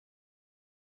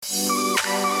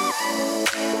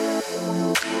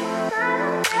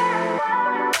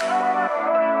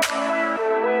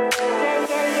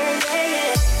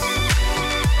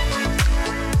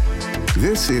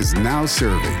This is Now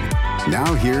Serving.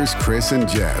 Now here's Chris and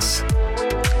Jess.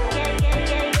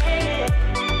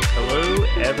 Hello,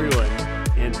 everyone,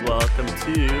 and welcome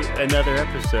to another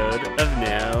episode of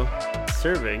Now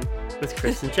Serving with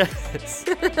Chris and Jess.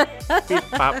 Beep,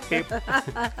 pop, beep.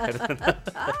 I don't know.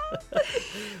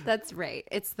 That's right.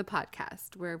 It's the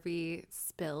podcast where we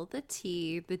spill the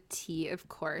tea, of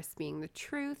course, being the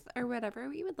truth or whatever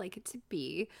we would like it to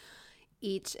be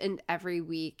each and every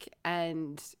week.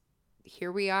 And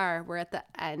here we are. We're at the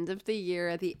end of the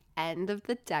year, the end of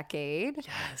the decade.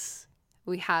 Yes.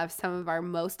 We have some of our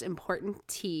most important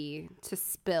tea to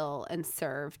spill and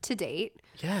serve to date.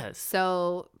 Yes.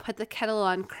 So put the kettle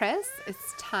on, Chris.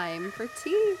 It's time for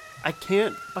tea. I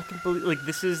can't fucking believe, like,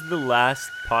 this is the last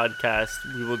podcast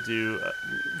we will do.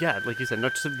 Like you said,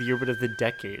 not just of the year, but of the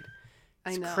decade.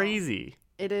 It's I know. crazy.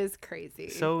 It is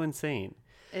crazy. So insane.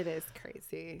 It is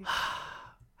crazy.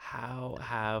 How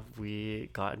have we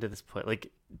gotten to this point? Like,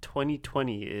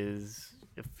 2020 is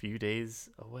a few days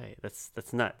away. That's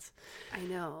nuts. I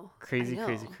know. Crazy, I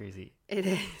know. crazy. It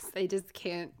is. I just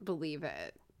can't believe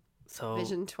it. So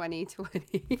Vision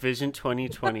 2020. Vision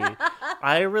 2020.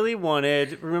 I really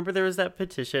wanted, remember there was that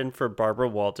petition for Barbara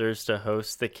Walters to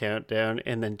host the countdown,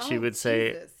 and then she would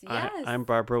say, Jesus, yes. I'm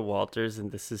Barbara Walters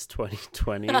and this is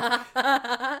 2020.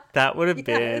 That would have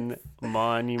been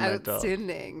monumental.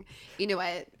 Outstanding. You know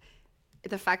what?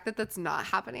 The fact that that's not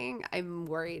happening, I'm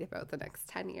worried about the next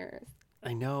 10 years.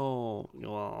 I know.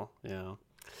 Well, yeah.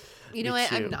 You know Me what?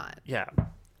 too. I'm not. Yeah.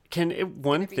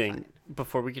 One be thing fine.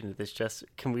 before we get into this, Jess,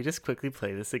 can we just quickly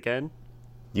play this again?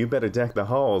 You better deck the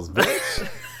halls, bitch.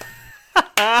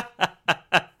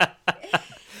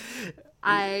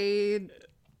 I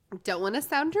don't want to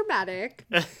sound dramatic,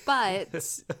 but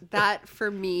that for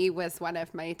me was one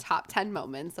of my top 10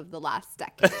 moments of the last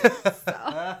decade.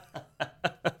 So.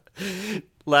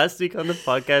 Last week on the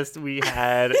podcast, we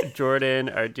had Jordan,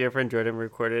 our dear friend Jordan,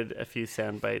 recorded a few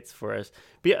sound bites for us.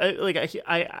 But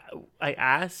I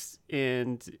asked,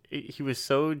 and he was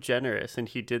so generous, and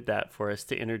he did that for us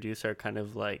to introduce our kind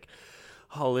of like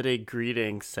holiday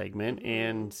greeting segment,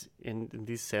 and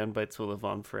these sound bites will live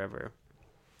on forever.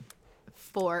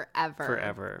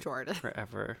 Forever, Jordan.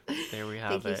 Forever. There we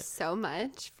have Thank you it. so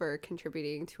much for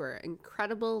contributing to our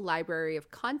incredible library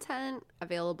of content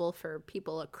available for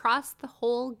people across the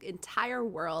whole entire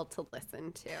world to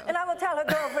listen to. And I will tell her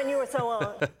girlfriend you were so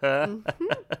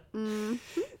on.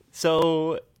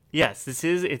 So yes, this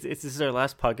is our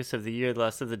last podcast of the year, the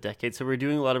last of the decade. So we're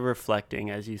doing a lot of reflecting,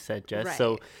 as you said, Jess. Right.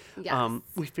 So Yes.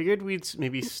 we figured we'd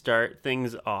maybe start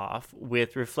things off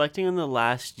with reflecting on the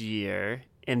last year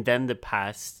and then the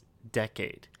past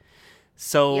decade.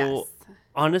 So Yes.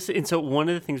 honestly, and so one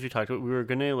of the things we talked about, we were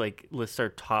gonna like list our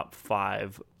top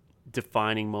 5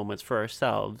 defining moments for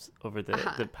ourselves over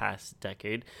the past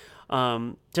decade.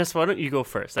 Jess, why don't you go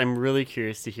first? I'm really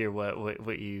curious to hear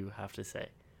what you have to say.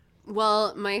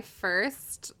 Well, my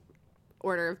first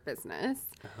order of business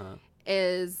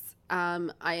is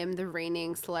I am the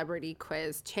reigning celebrity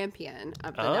quiz champion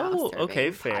of the Now Oh, Serving okay,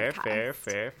 podcast.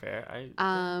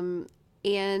 fair.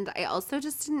 And I also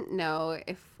just didn't know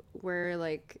if we're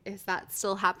like, is that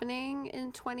still happening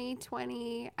in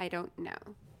 2020? I don't know.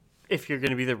 If you're going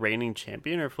to be the reigning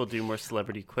champion, or if we'll do more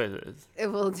celebrity quizzes. It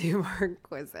will do more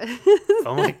quizzes.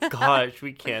 Oh my gosh, should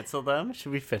we cancel them?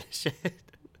 Should we finish it?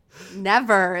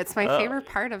 Never. It's my favorite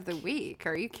part of the week.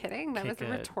 Are you kidding? That Okay, was a good.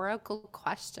 rhetorical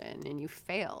question and you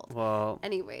failed. Well,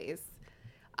 Anyways.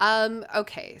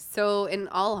 Okay. So in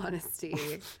all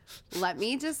honesty, let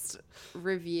me just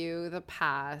review the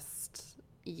past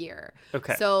year.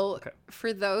 Okay. So Okay.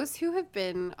 for those who have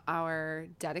been our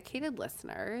dedicated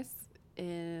listeners,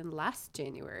 in last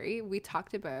January,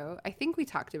 I think we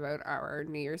talked about our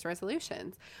New Year's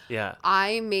resolutions. yeah.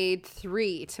 I made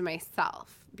 3 to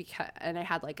myself and I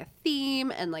had like a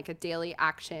theme and like a daily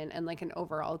action and like an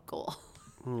overall goal.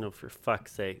 No, for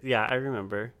fuck's sake. Yeah, I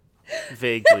remember.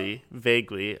 Vaguely.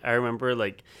 I remember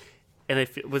like, and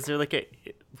was there like an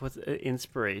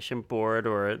inspiration board,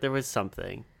 or there was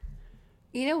something?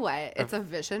 You know what? It's a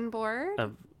vision board.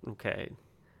 Okay.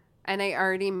 And I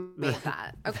already made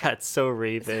that. Okay. That's so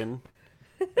Raven.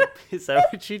 Is that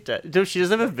what she does? No, she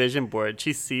doesn't have a vision board.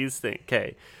 She sees things.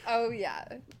 Okay. Oh, yeah.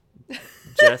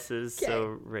 Jess is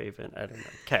so Raven. I don't know.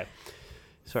 Okay.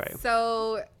 Sorry.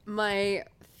 So my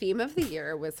theme of the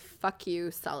year was fuck you,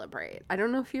 celebrate. I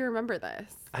don't know if you remember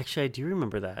this. Actually, I do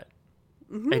remember that.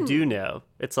 I do know.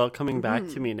 It's all coming back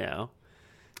to me now.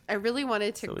 I really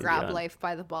wanted to Celine grab Dion. life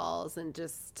by the balls and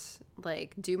just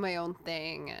like do my own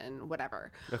thing and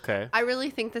whatever. Okay. I really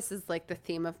think this is like the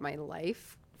theme of my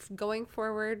life going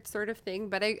forward sort of thing.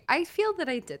 But I feel that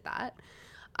I did that.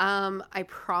 I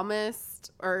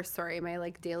promised, or sorry, my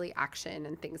like daily action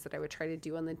and things that I would try to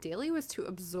do on the daily was to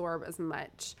absorb as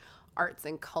much arts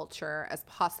and culture as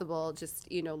possible.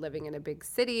 Just, you know, living in a big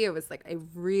city, it was like I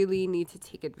really need to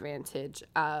take advantage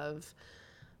of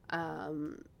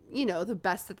you know, the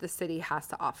best that the city has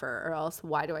to offer, or else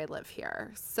why do I live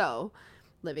here? So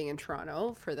living in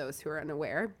Toronto, for those who are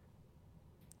unaware,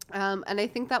 and I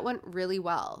think that went really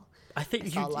well. I think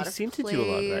saw a you lot of seem to do a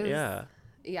lot of that. plays. Yeah.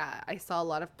 Yeah, I saw a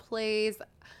lot of plays.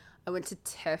 I went to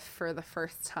TIFF for the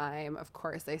first time. Of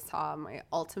course, I saw my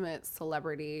ultimate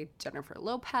celebrity, Jennifer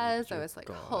Lopez. I was like,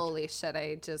 holy shit,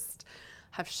 I just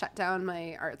have shut down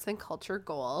my arts and culture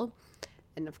goal.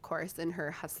 And of course, in her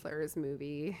Hustlers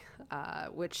movie,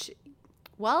 which,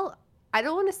 well, I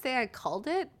don't want to say I called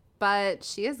it, but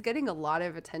she is getting a lot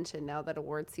of attention now that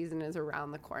award season is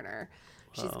around the corner.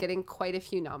 She's getting quite a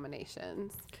few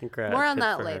nominations. Congrats. More on Good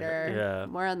that for her. later. Yeah.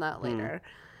 More on that later.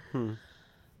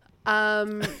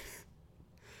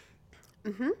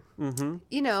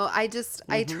 You know, I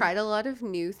tried a lot of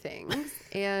new things,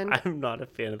 and I'm not a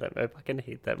fan of that. I fucking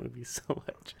hate that movie so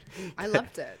much. I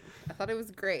loved it. I thought it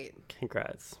was great.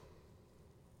 Congrats.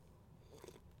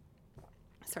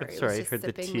 Sorry, Sorry, I I was heard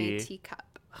just the sipping my tea.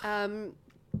 teacup.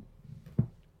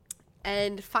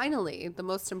 And finally, the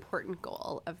most important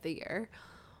goal of the year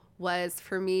was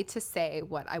for me to say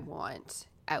what I want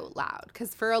out loud.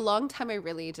 Because for a long time, I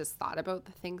really just thought about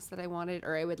the things that I wanted,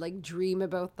 or I would like dream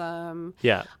about them.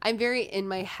 Yeah. I'm very in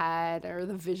my head, or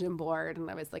the vision board. And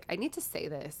I was like, I need to say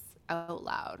this out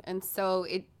loud. And so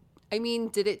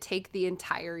did it take the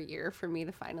entire year for me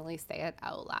to finally say it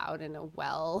out loud in a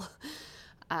well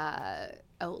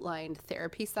outlined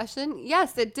therapy session?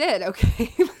 Yes, it did.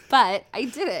 Okay. But I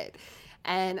did it.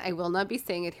 And I will not be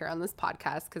saying it here on this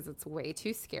podcast because it's way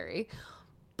too scary.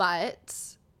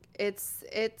 But it's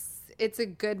a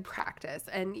good practice.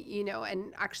 And, you know,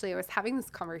 and actually I was having this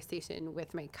conversation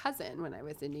with my cousin when I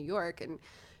was in New York, and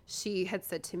she had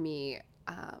said to me,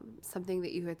 something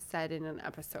that you had said in an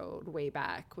episode way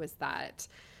back was that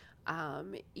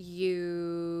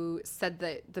you said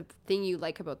that the thing you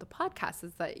like about the podcast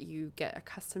is that you get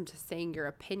accustomed to saying your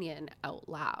opinion out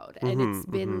loud. And it's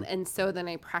been, and so then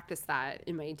I practice that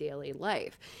in my daily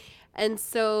life. And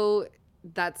so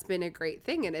that's been a great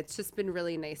thing. And it's just been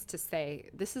really nice to say,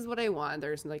 this is what I want.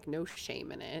 There's like no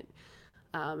shame in it.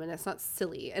 And it's not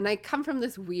silly. And I come from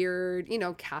this weird, you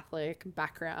know, Catholic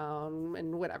background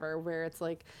and whatever, where it's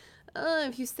like,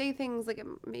 if you say things like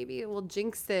maybe it will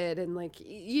jinx it, and like,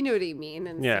 you know what I mean?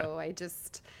 And Yeah. so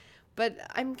but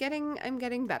I'm getting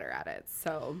better at it.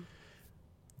 So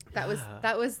that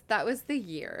was the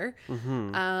year.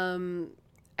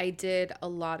 I did a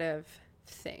lot of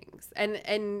things,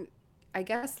 and I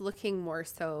guess looking more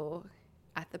so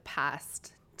at the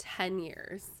past 10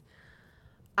 years,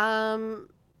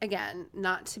 again,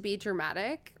 not to be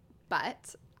dramatic,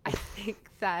 but I think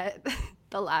that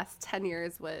the last 10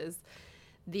 years was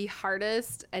the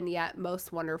hardest and yet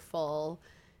most wonderful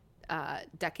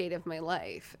decade of my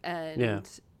life. And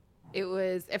it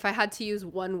was, if I had to use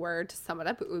one word to sum it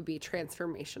up, it would be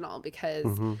transformational, because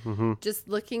just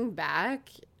looking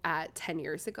back at 10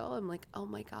 years ago, I'm like, oh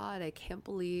my God, I can't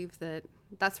believe that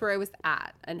that's where I was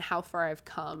at and how far I've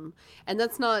come. And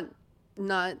that's not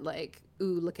like,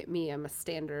 ooh, look at me, I'm a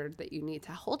standard that you need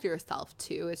to hold yourself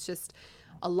to. It's just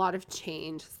a lot of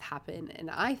change has happened,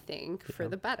 and I think for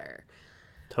the better.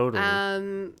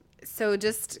 Totally. So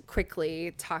just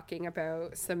quickly talking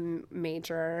about some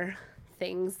major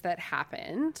things that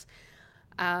happened.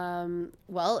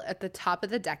 Well, at the top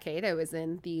of the decade, I was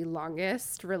in the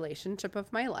longest relationship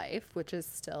of my life, which is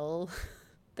still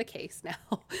the case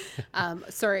now.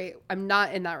 Sorry, I'm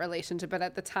not in that relationship, but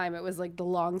at the time it was like the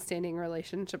long-standing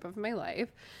relationship of my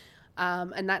life.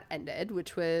 And that ended,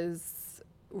 which was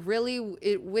really,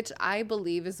 which I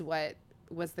believe is what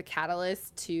was the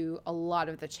catalyst to a lot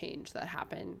of the change that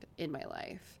happened in my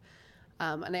life.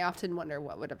 And I often wonder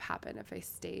what would have happened if I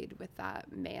stayed with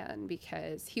that man,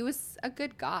 because he was a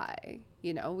good guy.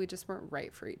 You know, we just weren't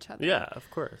right for each other. Yeah, of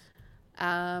course.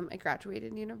 I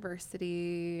graduated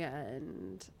university,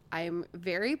 and I'm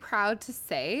very proud to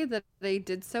say that I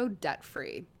did so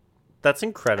debt-free. That's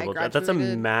incredible. That's a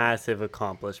graduated- massive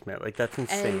accomplishment. Like, that's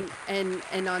insane.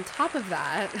 And on top of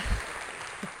that,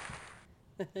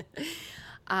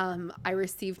 I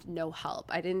received no help.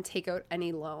 I didn't take out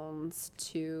any loans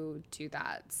to do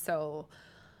that. So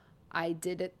I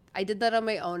did that on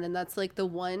my own. And that's like the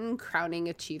one crowning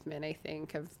achievement, I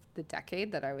think, of the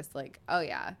decade, that I was like, oh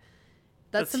yeah,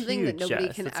 that's something that huge, nobody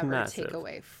Jess. can That's ever massive. take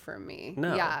away from me.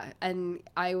 No. Yeah. And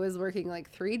I was working like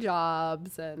 3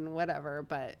 jobs and whatever,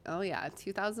 but oh yeah,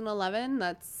 2011,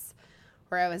 that's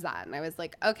where I was at. And I was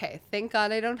like, okay, thank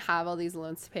God I don't have all these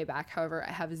loans to pay back. However,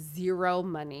 I have zero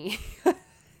money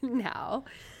now.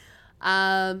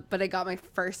 But I got my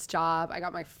first job. I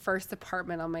got my first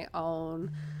apartment on my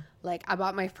own. Like, I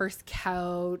bought my first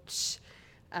couch.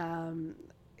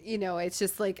 You know, it's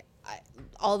just like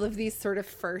all of these sort of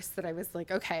firsts that I was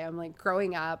like, okay, I'm like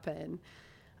growing up, and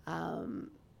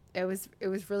it was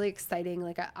really exciting.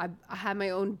 Like I had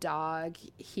my own dog.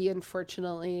 He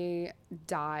unfortunately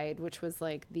died, which was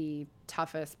like the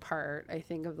toughest part, I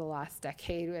think, of the last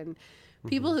decade. And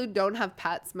people who don't have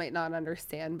pets might not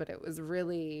understand, but it was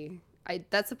really,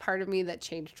 that's a part of me that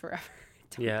changed forever.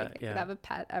 I don't think I could have a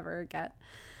pet ever again.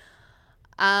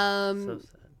 So sad.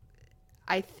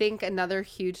 I think another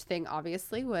huge thing,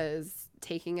 obviously, was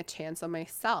taking a chance on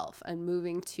myself and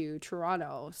moving to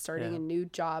Toronto, starting a new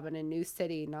job in a new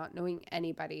city, not knowing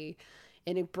anybody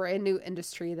in a brand new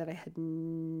industry that I had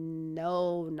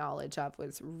no knowledge of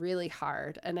was really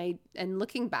hard. And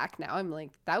looking back now, I'm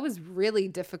like, that was really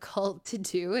difficult to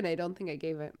do. And I don't think I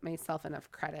gave myself enough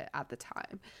credit at the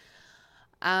time.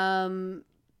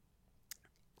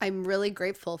 I'm really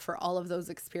grateful for all of those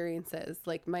experiences.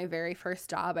 Like my very first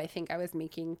job, I think I was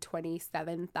making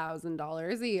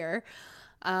 $27,000 a year,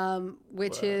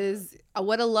 which is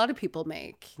what a lot of people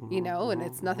make, you know, and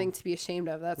it's nothing to be ashamed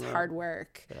of. That's hard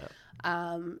work.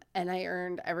 And I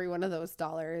earned every one of those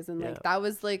dollars. And like, that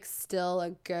was like still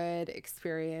a good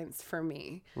experience for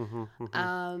me.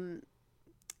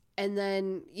 And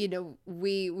then, you know,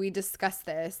 we discussed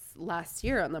this last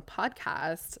year on the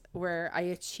podcast where I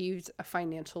achieved a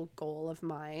financial goal of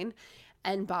mine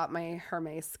and bought my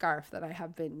Hermes scarf that I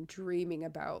have been dreaming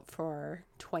about for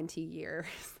 20 years.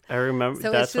 I remember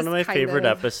that's one of my favorite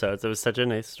episodes. It was such a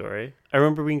nice story. I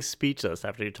remember being speechless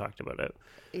after you talked about it.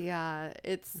 Yeah,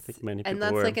 I think many people and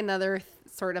that's were. like another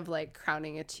sort of like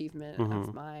crowning achievement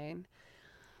of mine.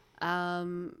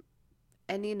 And,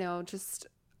 you know, just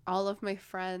all of my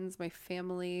friends, my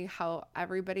family, how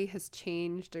everybody has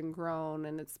changed and grown,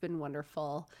 and it's been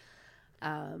wonderful.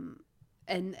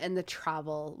 And the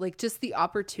travel, like just the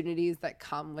opportunities that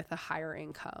come with a higher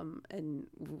income. And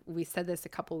we said this a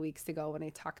couple weeks ago when I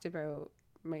talked about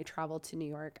my travel to New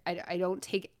York. I don't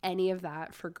take any of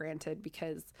that for granted,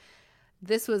 because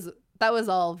that was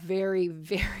all very,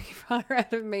 very far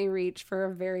out of my reach for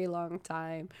a very long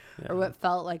time, or what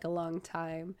felt like a long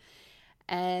time.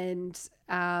 And,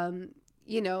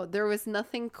 you know, there was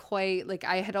nothing quite like,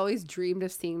 I had always dreamed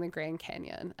of seeing the Grand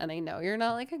Canyon. And I know you're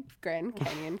not like a Grand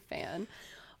Canyon fan,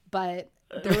 but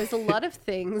there was a lot of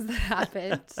things that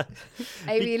happened.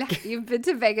 I mean, you've been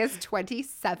to Vegas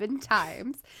 27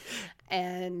 times,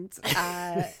 and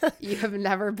you have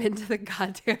never been to the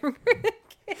goddamn Grand Canyon.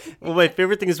 Well, my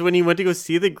favorite thing is when you went to go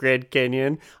see the Grand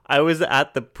Canyon, I was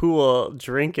at the pool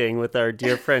drinking with our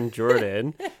dear friend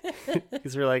Jordan,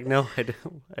 because we're like, no, I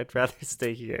don't. I'd rather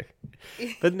stay here.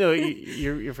 But no,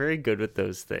 you're very good with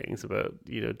those things about,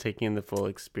 you know, taking in the full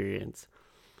experience.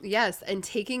 Yes, and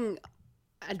taking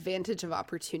advantage of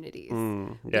opportunities.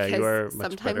 Yeah, you are much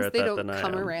better sometimes at they that don't than I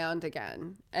come am. around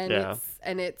again, and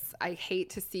it's I hate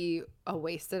to see a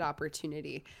wasted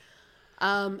opportunity.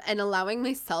 And allowing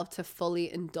myself to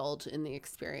fully indulge in the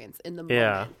experience in the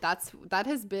moment. That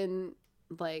has been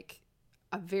like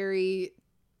a very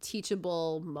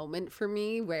teachable moment for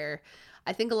me, where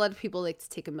I think a lot of people like to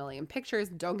take a million pictures.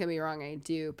 Don't get me wrong, I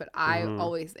do, but I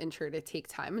always ensure to take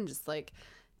time and just like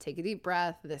take a deep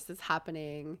breath. This is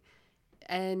happening.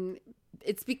 And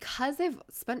it's because I've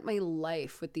spent my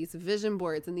life with these vision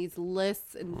boards and these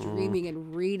lists and dreaming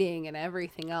and reading and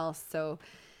everything else. So,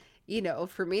 you know,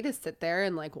 for me to sit there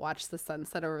and like watch the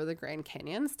sunset over the Grand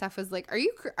Canyon, Steph was like, "Are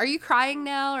you crying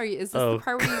now? Is this the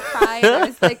part where you cry?" And I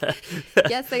was like,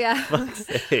 "Yes, I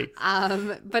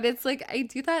am." But it's like I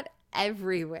do that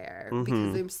everywhere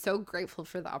because I'm so grateful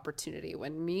for the opportunity.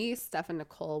 When me, Steph, and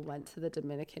Nicole went to the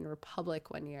Dominican Republic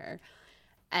one year,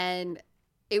 and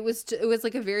it was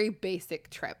like a very basic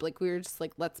trip. Like we were just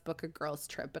like, let's book a girls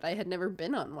trip. But I had never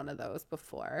been on one of those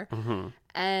before.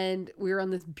 And we were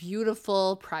on this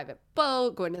beautiful private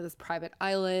boat going to this private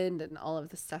island and all of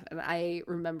this stuff. And I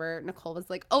remember Nicole was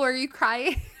like, "Oh, are you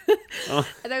crying?"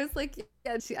 And I was like,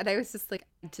 "Yeah." And I was just like,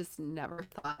 I just never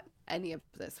thought any of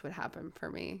this would happen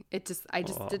for me. I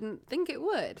just didn't think it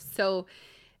would. So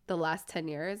the last 10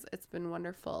 years, it's been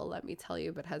wonderful, let me tell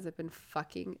you. But has it been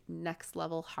fucking next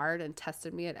level hard and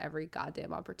tested me at every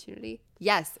goddamn opportunity?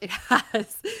 Yes, it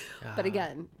has. But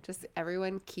again, just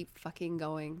everyone keep fucking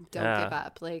going. Don't give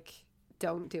up. Like,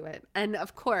 don't do it. And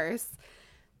of course,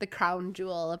 the crown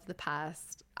jewel of the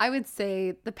past, I would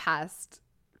say the past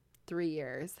 3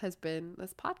 years has been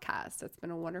this podcast. It's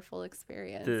been a wonderful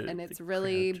experience, and it's the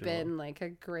really crown been jewel. like a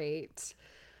great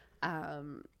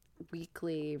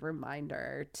weekly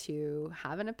reminder to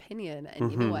have an opinion. And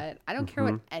you know what? I don't care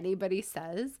what anybody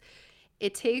says.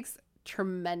 It takes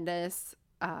tremendous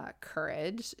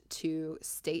courage to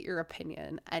state your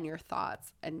opinion and your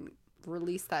thoughts and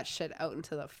release that shit out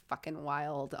into the fucking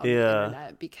wild on the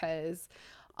internet, because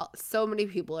so many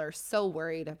people are so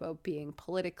worried about being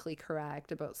politically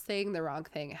correct, about saying the wrong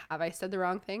thing. Have I said the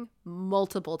wrong thing?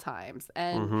 Multiple times.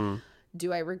 And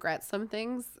do I regret some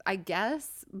things? I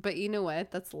guess. But you know what?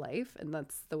 That's life, and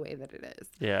that's the way that it is.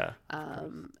 Yeah.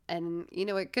 And you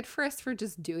know what? Good for us for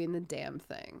just doing the damn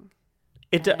thing.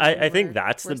 I think We're-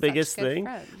 that's we're the biggest such good thing.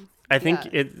 friends. I think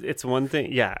Yeah. it's one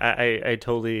thing. Yeah, I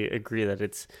totally agree that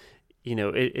it's, you know,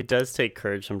 it does take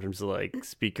courage sometimes to like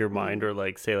speak your mind or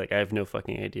like say like I have no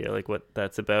fucking idea like what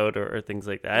that's about or things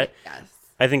like that. Yes.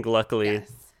 I think luckily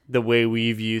Yes. the way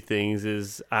we view things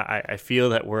is I feel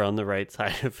that we're on the right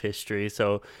side of history.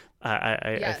 So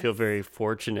I feel Yes. very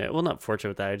fortunate. Well, not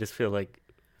fortunate with that. I just feel like,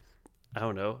 I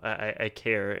don't know. I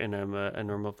care, and I'm a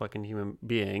normal fucking human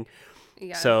being.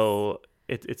 Yes. So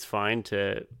it's fine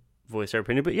to voice our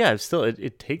opinion, but yeah, still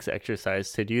it takes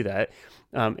exercise to do that,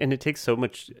 and it takes so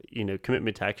much, you know,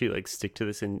 commitment to actually like stick to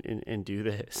this and do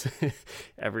this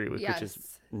every week, which is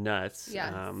Yes. nuts.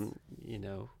 Yes. You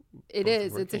know, It both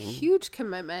is. It's a working. huge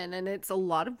commitment, and it's a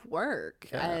lot of work.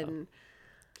 Yeah.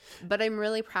 But I'm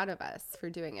really proud of us for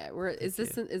doing it.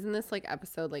 Isn't this like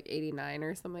episode like 89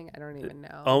 or something? I don't even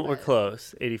know. Oh, we're but-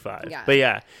 close, 85. Yeah. But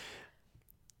yeah.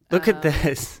 Look at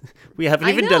this. We haven't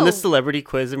I even done the know. celebrity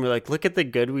quiz, and we're like, look at the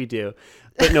good we do.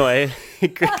 But no, I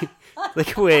agree.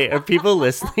 Like, wait, are people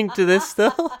listening to this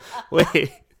still?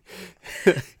 Wait.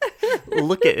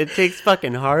 Look, it takes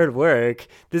fucking hard work.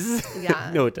 This is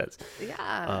Yeah. no, it does.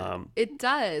 Yeah, it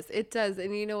does. It does.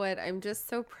 And you know what? I'm just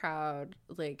so proud.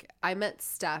 Like, I met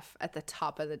Steph at the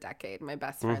top of the decade, my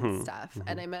best friend Steph,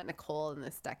 and I met Nicole in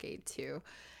this decade too.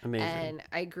 Amazing. And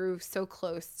I grew so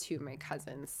close to my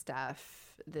cousin Steph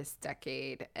this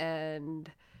decade,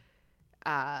 and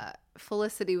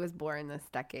Felicity was born this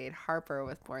decade. Harper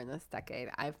was born this decade.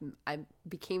 I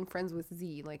became friends with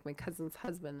Z, like my cousin's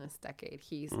husband, this decade.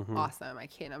 He's awesome. I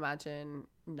can't imagine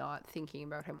not thinking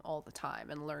about him all the time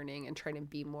and learning and trying to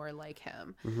be more like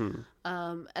him.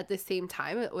 At the same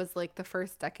time, it was like the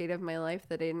first decade of my life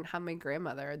that I didn't have my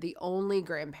grandmother, the only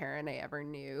grandparent I ever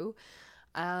knew.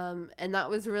 And that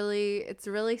was it's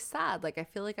really sad. Like, I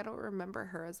feel like I don't remember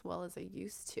her as well as I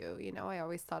used to. You know, I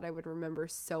always thought I would remember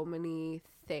so many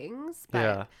things, but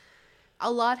Yeah.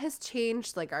 a lot has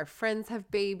changed. Like, our friends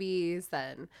have babies,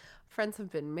 and friends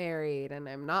have been married, and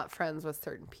I'm not friends with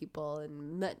certain people,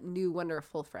 and met new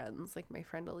wonderful friends like my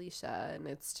friend Alicia. And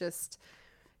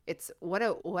it's what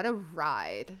a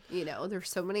ride, you know. There's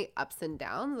so many ups and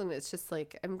downs, and it's just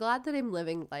like, I'm glad that I'm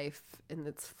living life in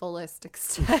its fullest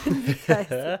extent,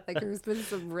 because like there's been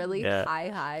some really Yeah. high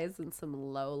highs and some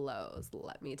low lows,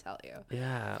 let me tell you.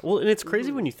 Yeah. Well, and it's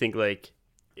crazy when you think like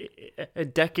a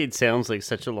decade sounds like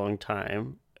such a long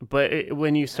time, but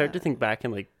when you start to think back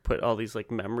and like put all these like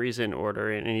memories in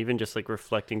order, and even just like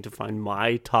reflecting to find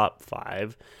my top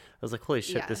 5, I was like, holy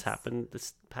shit, this Yes. happened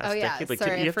this past Oh yeah, decade. Like,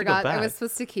 sorry, you I have forgot. to go I back. was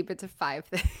supposed to keep it to 5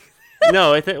 things.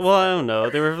 No, I think. Well, I don't know.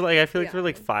 There were like, I feel like Yeah. there were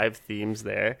like 5 themes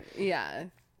there. yeah.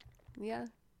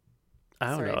 I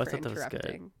don't Sorry know. I for thought that was good.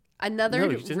 interrupting. Another No,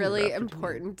 you didn't really interrupt.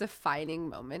 important defining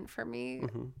moment for me,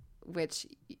 Mm-hmm. which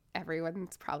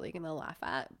everyone's probably going to laugh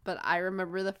at, but I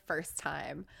remember the first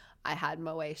time I had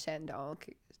Moet Chandon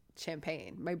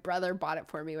champagne. My brother bought it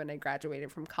for me when I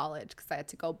graduated from college, because I had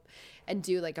to go and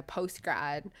do like a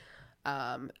post-grad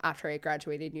after I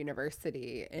graduated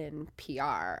university in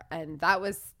PR, and that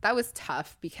was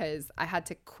tough, because I had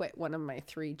to quit one of my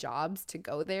 3 jobs to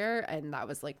go there, and that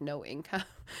was like no income.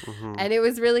 And it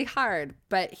was really hard,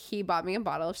 but he bought me a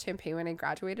bottle of champagne when I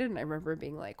graduated, and I remember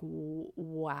being like,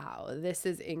 wow, this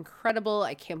is incredible.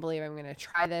 I can't believe I'm gonna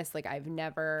try this. Like, I've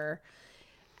never.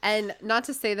 And not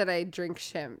to say that I drink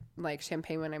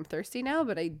champagne when I'm thirsty now,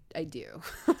 but I do.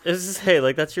 It's just, hey,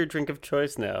 like that's your drink of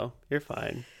choice now. You're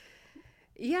fine.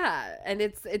 Yeah, and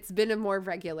it's been a more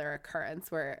regular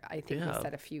occurrence, where I think Yeah. we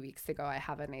said a few weeks ago, I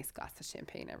have a nice glass of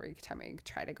champagne every time I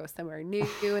try to go somewhere new,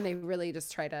 and I really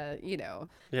just try to, you know,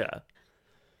 Yeah.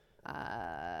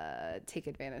 take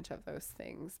advantage of those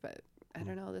things. But I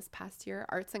don't know, this past year,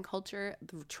 arts and culture,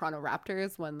 the Toronto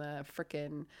Raptors won the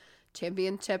freaking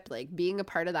championship. Like, being a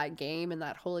part of that game and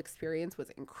that whole experience was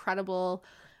incredible.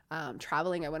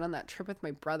 Traveling, I went on that trip with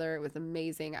my brother. It was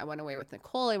amazing. I went away with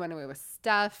Nicole. I went away with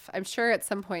Steph. I'm sure at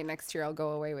some point next year I'll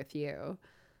go away with you.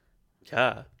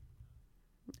 Yeah.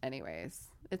 Anyways,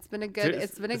 it's been a good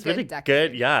decade.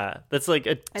 Good, yeah. That's like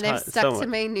a And I've stuck to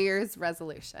my New Year's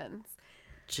resolutions.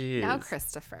 Jeez. Now,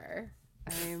 Christopher,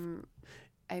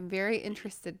 I'm very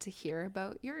interested to hear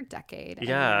about your decade. And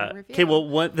Yeah. your review. Okay.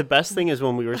 Well, the best thing is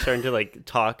when we were starting to like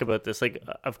talk about this, like,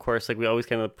 of course, like we always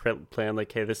kind of plan,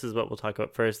 like, hey, this is what we'll talk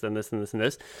about first, then this and this and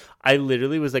this. I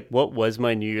literally was like, what was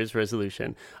my New Year's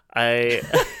resolution? I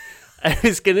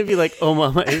was gonna be like, oh,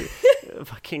 mama,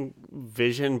 fucking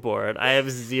vision board. I have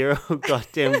 0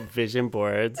 goddamn vision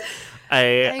boards. I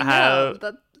have.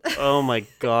 Oh my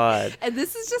god. And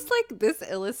this is just like, this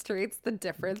illustrates the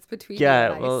difference between Yeah,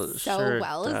 you and I well, so sure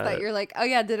well is that you're like, oh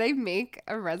yeah, did I make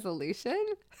a resolution?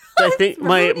 I think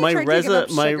Remember my when you tried to give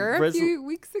up my sugar a few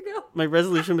weeks ago. my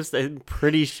resolution was, I'm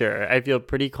pretty sure, I feel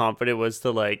pretty confident, was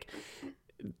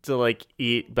to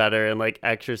eat better and like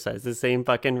exercise. The same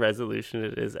fucking resolution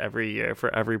it is every year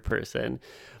for every person,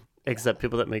 except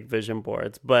people that make vision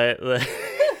boards. But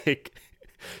like,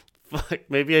 fuck,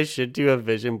 maybe I should do a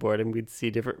vision board and we'd see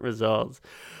different results.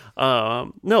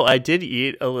 No, I did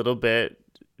eat a little bit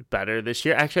better this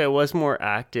year. Actually, I was more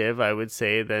active, I would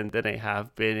say, than I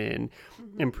have been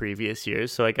in previous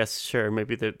years. So I guess, sure,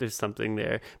 maybe there's something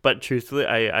there. But truthfully,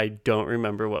 I don't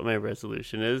remember what my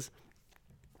resolution is.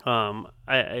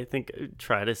 I think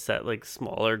try to set like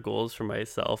smaller goals for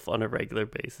myself on a regular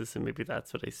basis, and maybe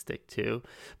that's what I stick to.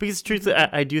 Because truthfully,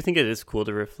 I do think it is cool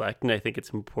to reflect, and I think it's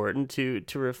important to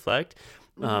reflect,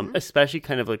 especially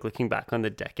kind of like looking back on the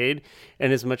decade.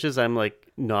 And as much as I'm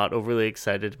like not overly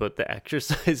excited about the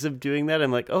exercise of doing that,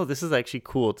 I'm like, oh, this is actually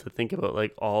cool to think about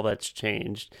like all that's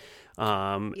changed.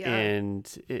 And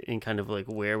in kind of like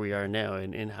where we are now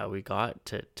and how we got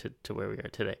to where we are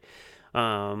today.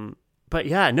 But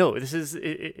yeah, no, this is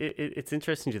it's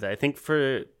interesting to do that. I think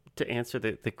to answer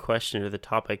the question or the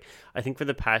topic, I think for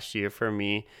the past year for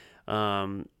me,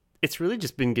 it's really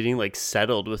just been getting like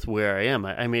settled with where I am.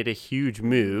 I made a huge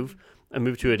move. I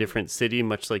moved to a different city,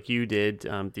 much like you did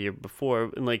the year before,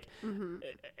 and like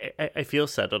I feel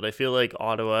settled. I feel like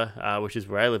Ottawa, which is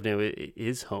where I live now,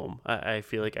 is home. I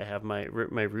feel like I have my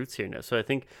roots here now. So I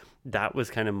think that was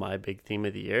kind of my big theme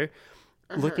of the year.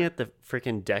 Looking at the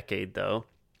freaking decade, though,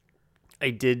 I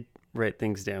did write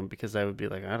things down because I would be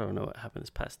like, I don't know what happened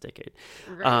this past decade.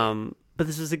 Right. But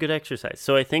this is a good exercise.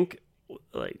 So I think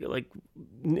like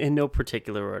in no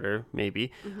particular order,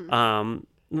 maybe.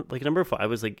 Like number 5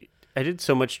 was like, I did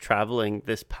so much traveling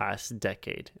this past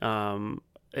decade.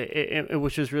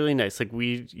 Which was really nice. Like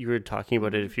you were talking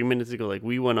about it a few minutes ago. Like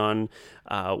we went on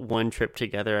one trip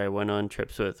together. I went on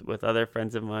trips with other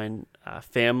friends of mine,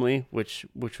 family, which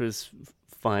was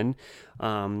fun.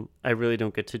 I really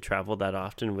don't get to travel that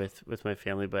often with my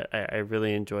family, but I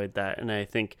really enjoyed that. And I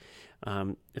think,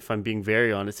 if I'm being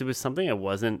very honest, it was something I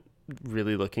wasn't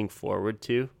really looking forward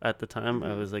to at the time.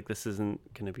 I was like, this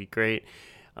isn't going to be great.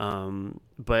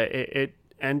 But it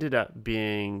ended up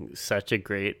being such a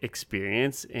great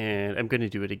experience, and I'm going to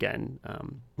do it again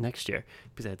next year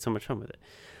because I had so much fun with it.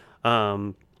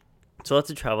 So lots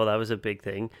of travel, that was a big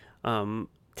thing.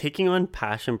 Taking on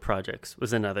passion projects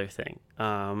was another thing.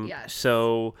 Yes.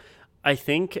 So I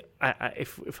think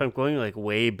if I'm going like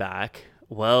way back,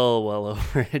 well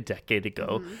over a decade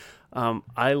ago,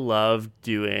 I love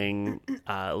doing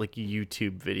like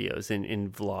YouTube videos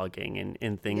and vlogging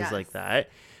and things like that.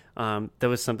 That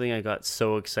was something I got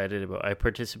so excited about. I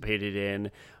participated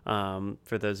in,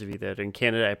 for those of you that are in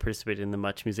Canada, I participated in the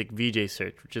Much Music VJ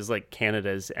Search, which is like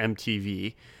Canada's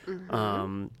MTV.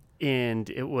 And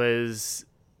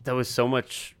that was so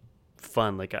much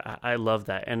fun. Like I love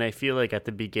that. And I feel like at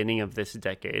the beginning of this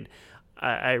decade,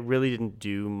 I really didn't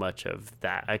do much of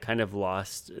that. I kind of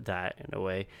lost that in a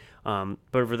way. But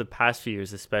over the past few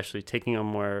years, especially taking on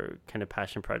more kind of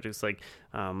passion projects, like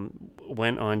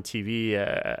went on TV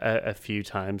a few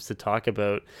times to talk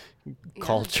about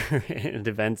culture and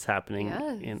events happening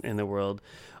in the world.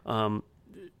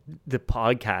 The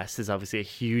podcast is obviously a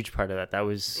huge part of that.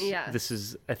 This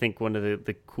is, I think, one of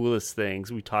the coolest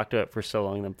things. We talked about it for so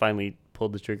long and then finally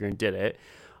pulled the trigger and did it.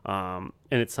 And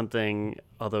it's something,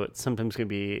 although it's sometimes going to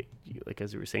be, like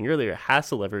as we were saying earlier, a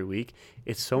hassle every week,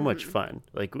 it's so much fun.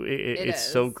 Like it's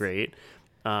so great.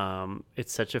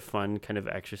 It's such a fun kind of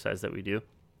exercise that we do.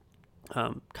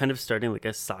 Kind of starting like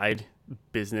a side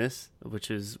business, which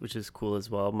is cool as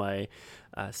well. My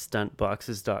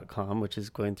stuntboxes.com, which is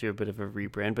going through a bit of a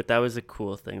rebrand, but that was a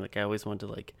cool thing. Like I always wanted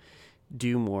to like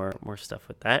do more stuff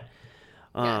with that.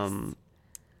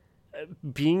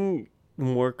 Being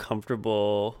more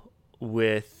comfortable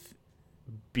with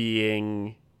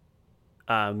being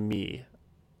me,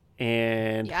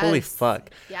 and holy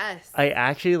fuck, I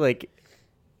actually like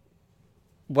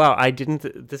Wow, I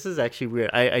didn't. This is actually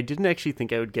weird. I didn't actually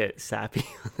think I would get sappy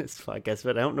on this podcast,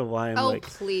 but I don't know why I'm like.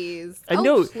 Please. I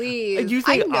know. Please. You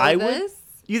think I know I this. would?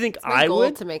 You think It's my I goal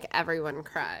would? to make everyone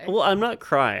cry. Well, I'm not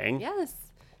crying. Yes.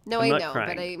 No, I'm I not know,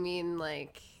 crying. but I mean,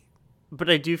 like, But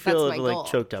I do feel That's my like goal.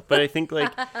 choked up. But I think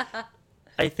like,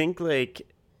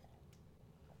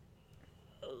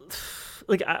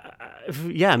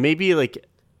 yeah, maybe like,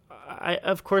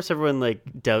 of course everyone like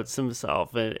doubts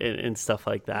himself and stuff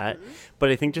like that. But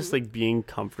I think just like being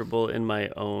comfortable in my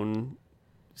own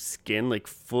skin, like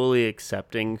fully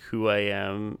accepting who I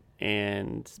am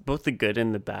and both the good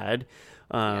and the bad,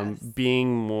 Yes.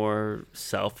 being more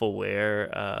self-aware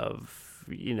of,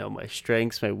 my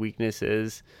strengths, my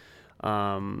weaknesses,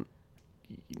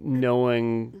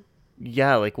 knowing,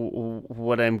 like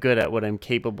what I'm good at, what I'm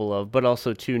capable of, but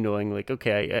also too knowing like,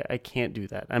 okay, I can't do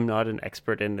that. I'm not an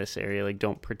expert in this area. Like,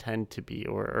 don't pretend to be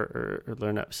or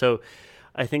learn up. So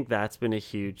I think that's been a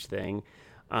huge thing.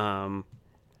 I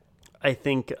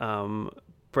think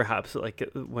perhaps like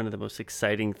one of the most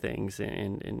exciting things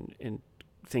and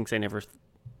things I never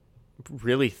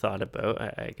really thought about,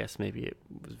 I guess maybe it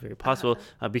was very possible,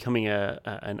 becoming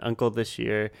an uncle this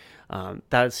year.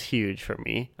 That's huge for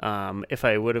me. If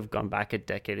I would have gone back a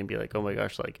decade and be like, oh my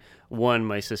gosh, like one,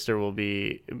 my sister will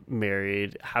be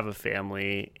married, have a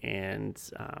family, and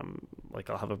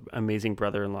like I'll have an amazing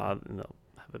brother-in-law and they'll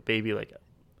have a baby. Like,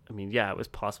 I mean, yeah, it was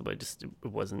possible. It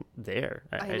wasn't there.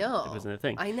 I know. It wasn't a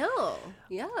thing. I know.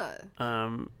 Yeah.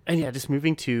 And yeah, just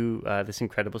moving to this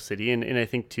incredible city, and I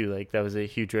think too, like that was a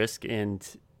huge risk, and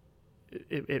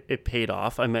it paid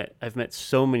off. I've met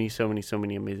so many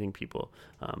amazing people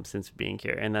since being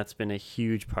here, and that's been a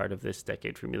huge part of this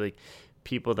decade for me. Like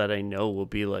people that I know will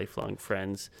be lifelong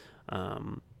friends,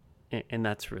 and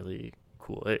that's really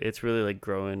cool. It's really like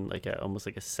growing like almost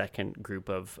like a second group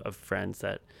of friends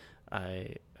that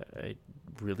I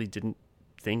really didn't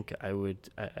think I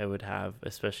would have,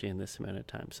 especially in this amount of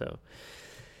time. So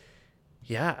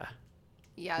yeah.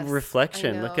 Yes.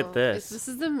 Reflection. I Look know. at this. This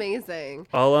is amazing.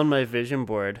 All on my vision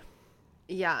board.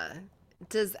 Yeah.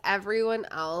 Does everyone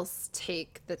else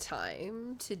take the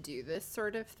time to do this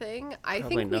sort of thing? I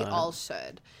Probably think we not. all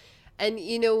should. And,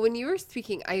 when you were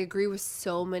speaking, I agree with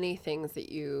so many things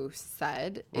that you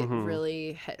said. It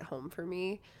really hit home for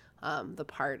me. The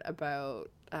part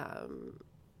about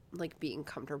like being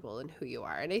comfortable in who you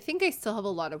are. And I think I still have a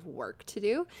lot of work to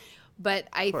do. But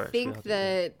I course, we all think do.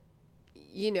 that,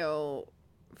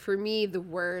 for me, the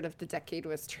word of the decade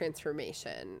was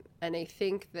transformation. And I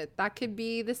think that could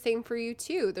be the same for you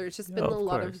too. There's just been of a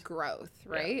lot course. of growth,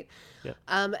 right? Yeah.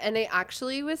 And I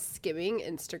actually was skimming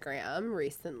Instagram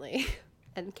recently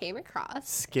and came across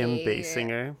Skim a-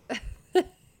 Basinger.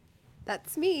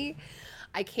 That's me.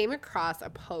 I came across a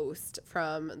post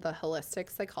from the Holistic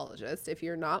Psychologist. If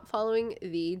you're not following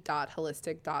the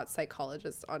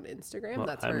 .holistic.psychologist on Instagram, Well,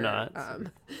 that's I'm where not.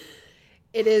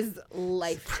 it is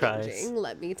life-changing, Surprise.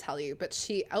 let me tell you. But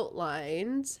she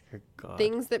outlined Dear God.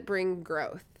 things that bring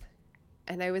growth.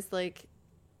 And I was like,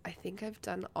 I think I've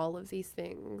done all of these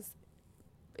things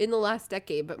in the last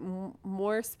decade, but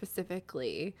more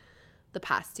specifically the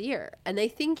past year. And I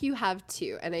think you have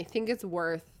too. And I think it's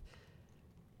worth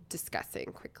discussing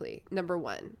quickly. Number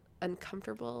one,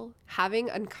 having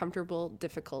uncomfortable,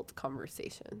 difficult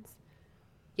conversations.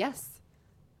 Yes,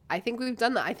 I think we've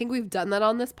done that. I think we've done that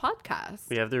on this podcast.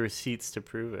 We have the receipts to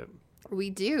prove it. We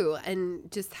do.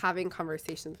 And just having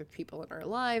conversations with people in our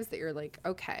lives that you're like,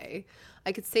 okay,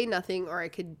 I could say nothing, or I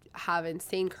could have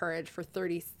insane courage for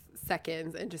 30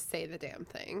 seconds and just say the damn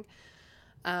thing.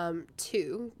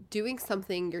 Two, doing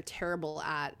something you're terrible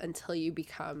at until you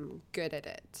become good at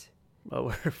it.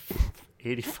 Well, we're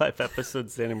 85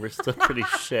 episodes in and we're still pretty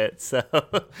shit, so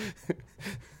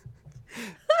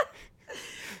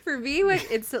For me, what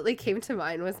instantly came to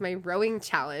mind was my rowing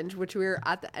challenge, which we were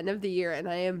at the end of the year, and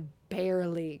I am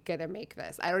barely gonna make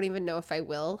this. I don't even know if I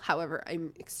will. However,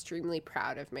 I'm extremely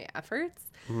proud of my efforts.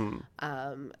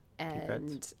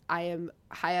 And I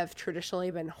have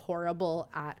traditionally been horrible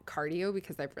at cardio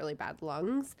because I have really bad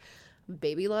lungs,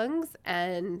 baby lungs,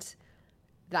 and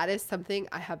that is something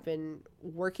I have been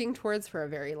working towards for a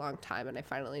very long time, and I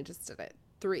finally just did it.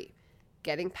 3,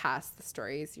 getting past the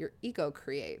stories your ego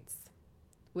creates,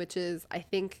 which is, I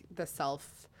think, the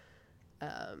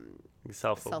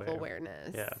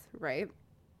self-awareness, Yeah. right?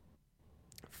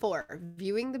 4,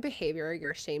 viewing the behavior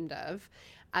you're ashamed of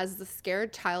as the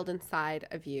scared child inside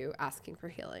of you asking for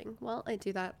healing. Well, I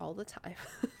do that all the time.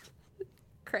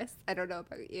 Chris, I don't know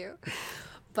about you,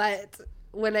 but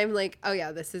when I'm like, oh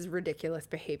yeah, this is ridiculous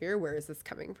behavior, where is this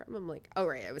coming from? I'm like, oh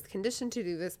right, I was conditioned to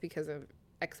do this because of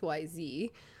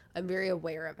XYZ. I'm very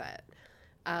aware of it.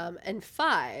 And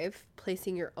 5,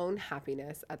 placing your own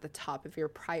happiness at the top of your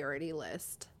priority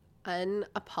list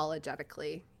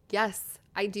unapologetically. Yes,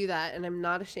 I do that, and I'm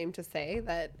not ashamed to say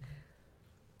that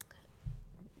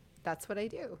that's what I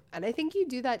do. And I think you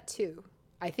do that too.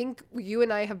 I think you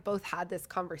and I have both had this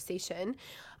conversation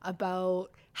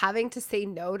about having to say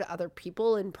no to other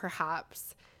people and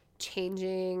perhaps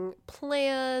changing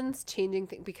plans, changing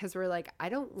things, because we're like, I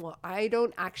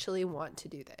don't actually want to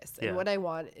do this. And what I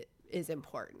want is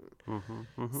important.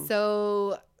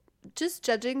 So just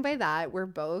judging by that, we're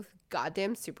both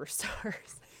goddamn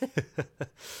superstars.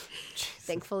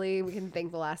 Thankfully, we can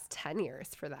thank the last 10 years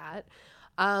for that.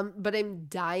 But I'm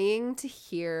dying to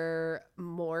hear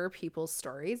more people's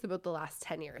stories about the last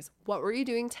 10 years. What were you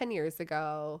doing 10 years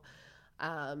ago?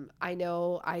 I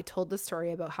know I told the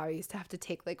story about how I used to have to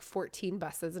take like 14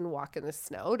 buses and walk in the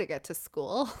snow to get to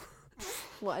school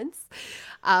once.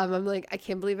 I'm like, I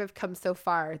can't believe I've come so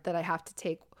far that I have to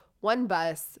take one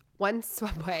bus, one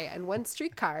subway, and one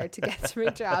streetcar to get to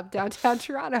my job downtown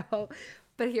Toronto.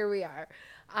 But here we are.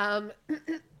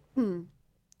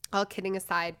 All kidding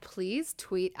aside, please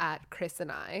tweet at Chris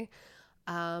and I.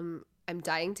 I'm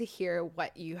dying to hear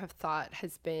what you have thought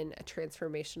has been a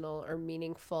transformational or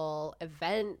meaningful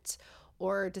event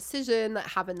or decision that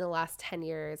happened in the last 10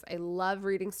 years. I love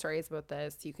reading stories about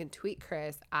this. You can tweet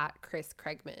Chris at Chris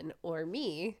Craigman or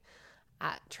me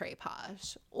at Trey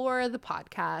Posh or the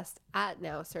podcast at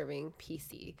Now Serving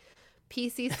PC.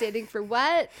 PC standing for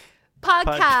what?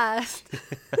 Podcast.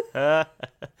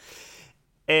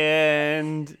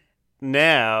 And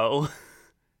now,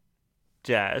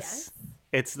 Jess,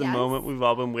 it's the moment we've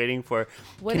all been waiting for.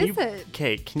 What is it?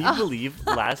 Okay, can you believe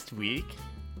last week?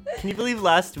 Can you believe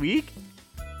last week?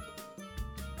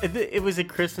 It was a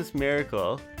Christmas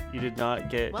miracle. You did not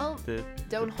get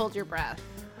don't hold your breath.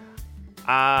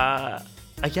 Yeah,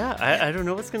 I don't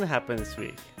know what's going to happen this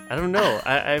week. I don't know.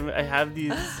 I have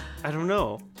these, I don't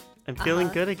know. I'm feeling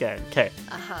good again. Okay.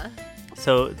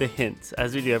 So the hints,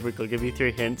 as we do every week, I'll give you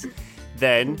 3 hints.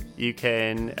 Then you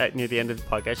can, near the end of the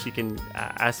podcast, you can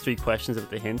ask 3 questions about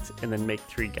the hints and then make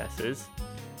 3 guesses.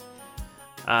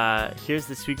 Here's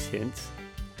this week's hint.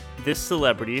 This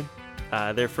celebrity,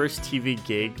 their first TV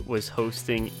gig was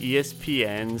hosting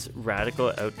ESPN's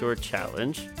Radical Outdoor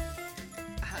Challenge.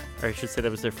 Or I should say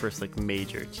that was their first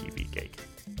major TV gig.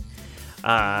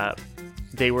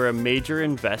 They were a major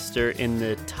investor in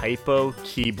the Typo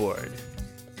keyboard.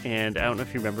 And I don't know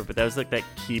if you remember, but that was that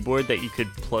keyboard that you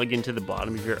could plug into the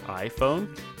bottom of your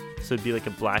iPhone. So it'd be like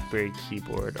a BlackBerry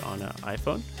keyboard on an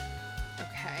iPhone.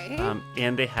 Okay.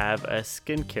 And they have a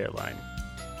skincare line.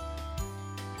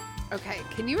 Okay,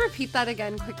 can you repeat that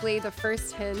again quickly? The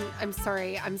first hint, I'm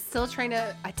sorry, I'm still trying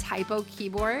to, a Typo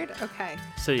keyboard? Okay.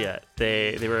 So yeah,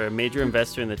 they were a major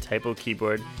investor in the Typo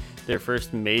keyboard. Their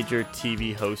first major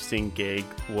TV hosting gig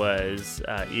was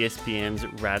ESPN's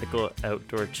Radical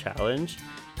Outdoor Challenge.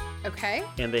 Okay.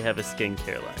 And they have a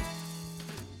skincare line.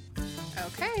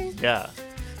 Okay. Yeah.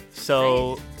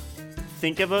 So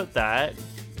think about that,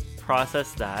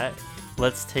 process that.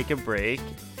 Let's take a break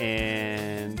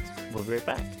and we'll be right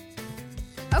back.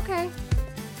 Okay.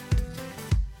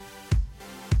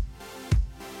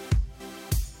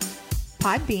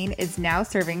 Podbean is Now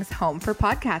Serving's home for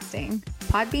podcasting.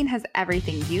 Podbean has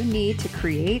everything you need to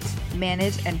create,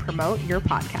 manage, and promote your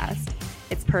podcast.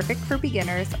 It's perfect for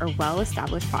beginners or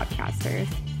well-established podcasters.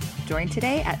 Join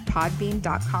today at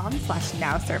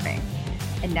podbean.com/nowserving.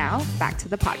 And now, back to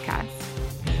the podcast.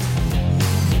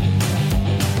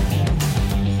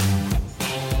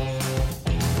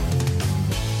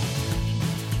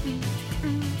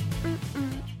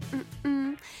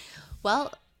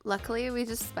 Well, luckily we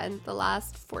just spent the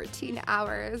last 14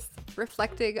 hours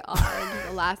reflecting on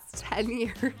the last 10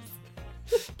 years.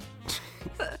 Is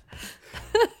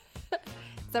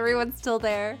everyone still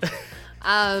there?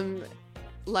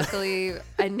 Luckily,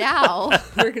 and now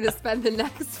we're going to spend the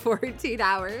next 14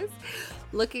 hours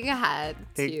looking ahead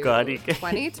to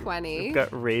 2020. We've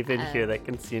got Raven here that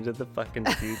can see into the fucking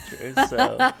future.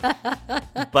 So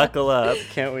buckle up.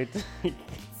 Can't wait to...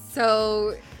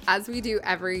 So as we do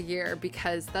every year,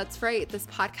 because that's right, this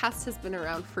podcast has been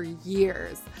around for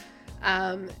years.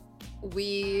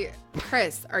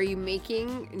 Chris, are you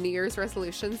making New Year's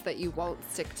resolutions that you won't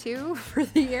stick to for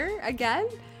the year again?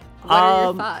 What are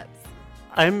your thoughts?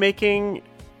 I'm making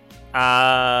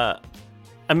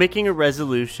a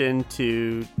resolution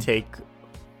to take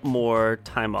more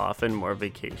time off and more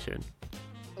vacation.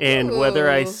 And whether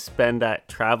I spend that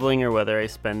traveling or whether I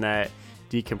spend that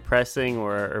decompressing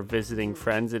or visiting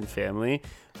friends and family,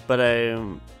 but I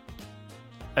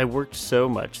worked so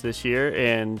much this year,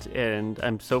 and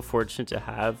I'm so fortunate to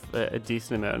have a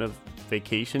decent amount of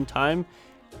vacation time,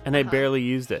 and I barely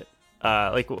used it.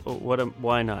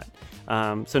 Why not?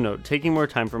 So no, taking more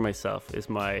time for myself is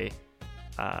my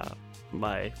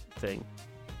my thing.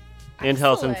 And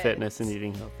health and fitness and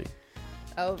eating healthy.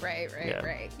 Oh, right.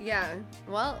 Yeah.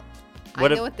 Well, I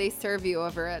know what they serve you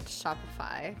over at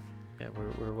Shopify. Yeah,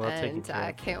 we're well taken care of.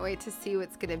 And can't wait to see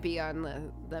what's going to be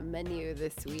on the menu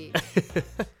this week.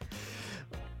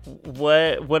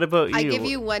 What about you? I give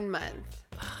you 1 month.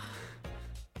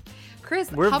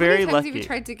 Chris, We're how very many times have lucky. you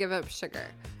tried to give up sugar?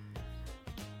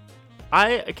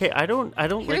 I don't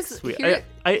like sweet. The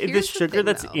Here's sugar thing,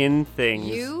 that's though. in things.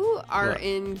 You are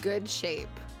in good shape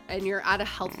and you're at a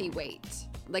healthy weight.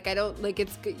 Like, I don't like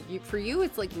it's good for you.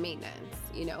 It's like maintenance,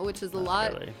 which is a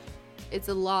lot. Really. It's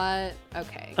a lot.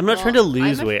 Okay. I'm not trying to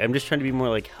lose weight. I'm just trying to be more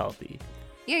like healthy.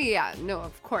 Yeah. No,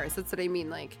 of course. That's what I mean.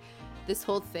 Like, this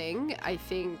whole thing, I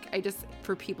think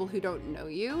for people who don't know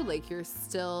you, like, you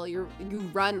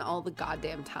run all the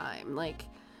goddamn time. Like,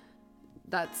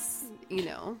 that's,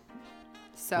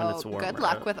 So good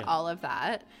luck with all of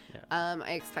that. Yeah.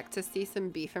 I expect to see some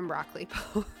beef and broccoli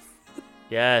posts.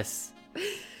 Yes.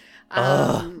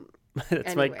 That's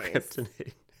anyways. my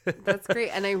kryptonite. That's great.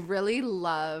 And I really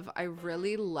love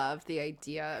the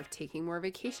idea of taking more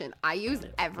vacation. I use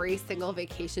every single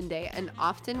vacation day and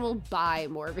often will buy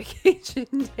more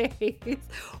vacation days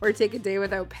or take a day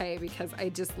without pay because I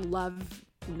just love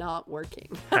not working.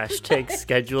 Hashtag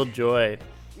scheduled joy.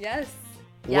 Yes.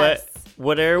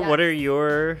 What are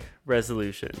your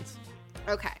resolutions?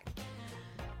 Okay.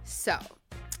 So,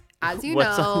 as you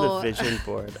What's know, on the vision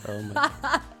board? Oh my.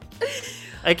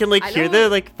 I can hear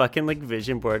the fucking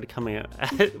vision board coming out.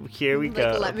 Here we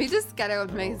go. Let me just get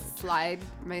out my slide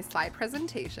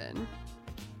presentation.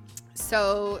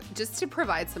 So, just to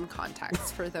provide some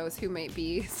context for those who might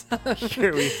be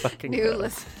Here we fucking new go.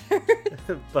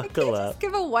 listeners. Buckle up. Just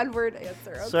give a one-word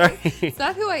answer. Okay? Sorry. It's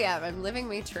not who I am. I'm living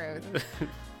my truth.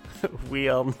 We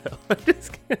all know. I'm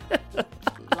just kidding.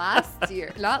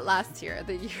 Not last year,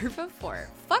 the year before.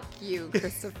 Fuck you,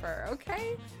 Christopher,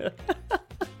 okay?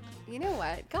 You know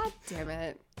what? God damn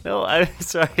it. No, I'm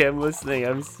sorry. I'm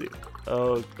listening.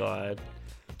 Oh, God.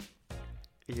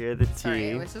 You're the tea.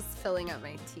 Sorry, I was just filling up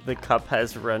my tea. The cup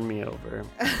has run me over.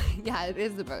 Yeah, it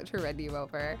is about to run you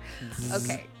over.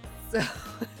 Okay, so...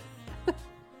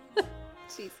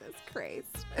 Jesus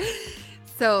Christ.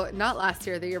 So, not last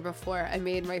year, the year before, I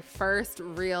made my first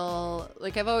real,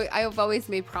 I've always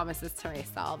made promises to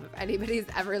myself. If anybody's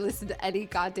ever listened to any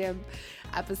goddamn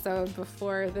episode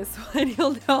before this one,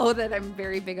 you'll know that I'm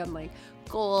very big on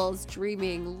goals,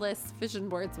 dreaming, lists, vision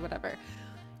boards, whatever.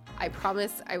 I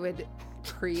promised I would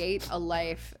create a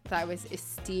life that was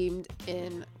esteemed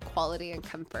in quality and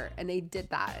comfort. And I did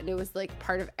that. And it was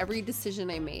part of every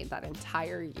decision I made that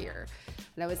entire year.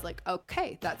 And I was like,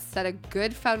 okay, that set a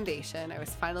good foundation. I was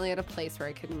finally at a place where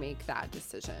I could make that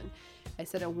decision. I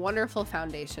set a wonderful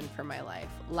foundation for my life.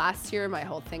 Last year, my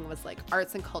whole thing was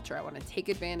arts and culture. I want to take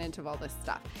advantage of all this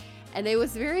stuff. And I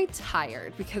was very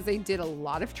tired because I did a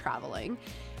lot of traveling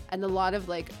and a lot of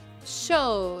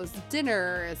shows,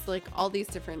 dinners, all these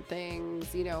different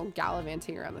things,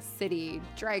 gallivanting around the city,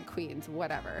 drag queens,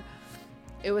 whatever.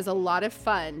 It was a lot of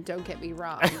fun, don't get me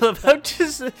wrong. I love how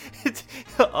just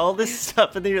all this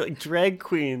stuff and then you're drag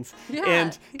queens. Yeah.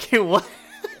 And okay, what?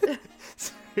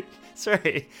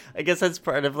 Sorry. I guess that's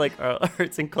part of our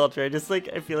arts and culture. I just I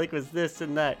feel it was this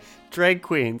and that. Drag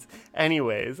queens.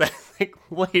 Anyways, I'm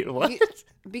wait, what?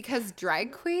 Because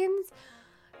drag queens,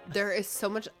 there is so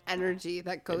much energy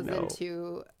that goes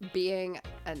into being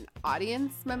an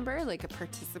audience member, a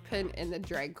participant in the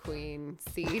drag queen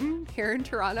scene here in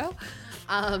Toronto,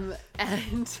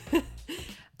 and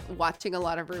watching a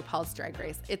lot of RuPaul's Drag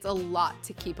Race. It's a lot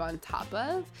to keep on top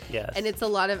of. Yes. And it's a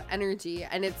lot of energy.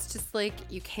 And it's just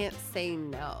you can't say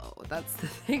no. That's the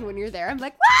thing. When you're there, I'm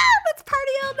like, wow, let's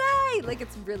party all night.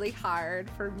 It's really hard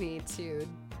for me to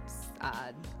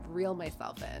reel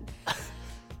myself in.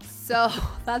 So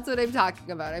that's what I'm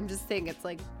talking about. I'm just saying it's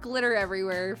glitter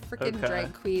everywhere, freaking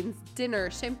drag queens, dinner,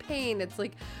 champagne. It's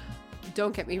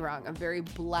don't get me wrong, a very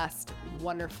blessed,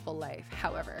 wonderful life.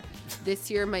 However,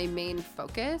 this year my main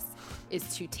focus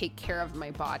is to take care of my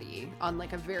body on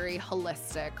a very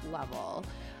holistic level.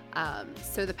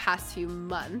 So the past few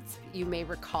months, you may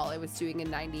recall I was doing a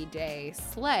 90-day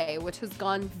sleigh, which has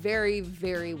gone very,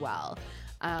 very well.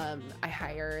 I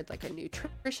hired a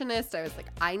nutritionist. I was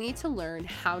I need to learn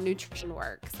how nutrition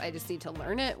works. I just need to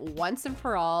learn it once and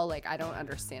for all. I don't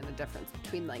understand the difference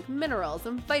between minerals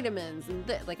and vitamins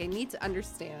and I need to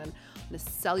understand on a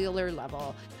cellular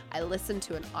level. I listened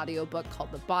to an audiobook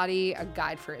called The Body, A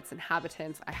Guide for Its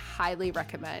Inhabitants. I highly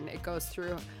recommend. It goes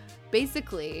through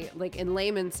basically, like in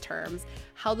layman's terms,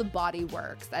 how the body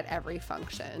works at every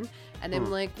function. And I'm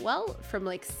like, well, from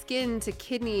like skin to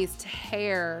kidneys to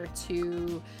hair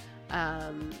to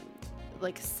the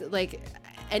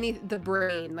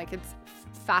brain, like it's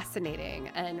fascinating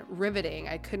and riveting.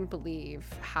 I couldn't believe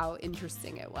how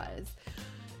interesting it was.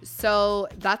 So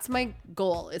that's my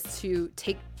goal, is to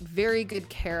take very good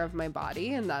care of my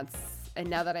body. And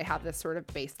now that I have this sort of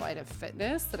baseline of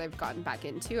fitness that I've gotten back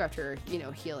into after,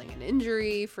 healing an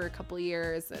injury for a couple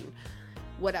years and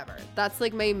whatever, that's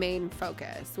like my main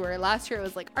focus. Where last year it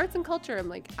was like arts and culture. I'm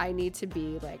like, I need to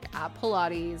be like at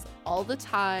Pilates all the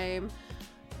time,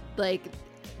 like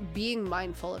being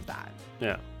mindful of that.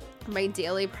 Yeah. My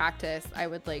daily practice, I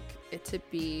would like it to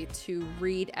be to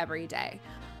read every day.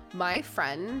 My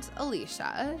friend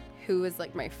Alicia, who was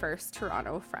like my first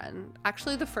Toronto friend,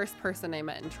 actually the first person I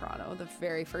met in Toronto, the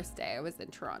very first day I was in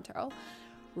Toronto,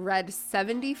 read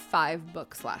 75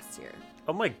 books last year.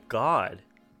 Oh my God.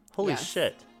 Holy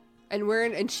shit.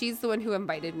 And she's the one who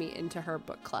invited me into her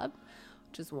book club,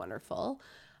 which is wonderful.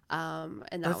 And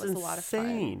that was a lot of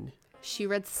fun. She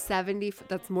read 70,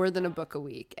 that's more than a book a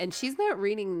week. And she's not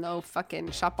reading no fucking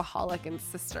Shopaholic and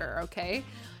Sister, okay?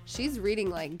 She's reading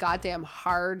like goddamn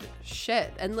hard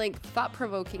shit and like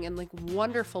thought-provoking and like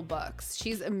wonderful books.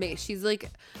 She's amazing. She's like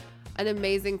an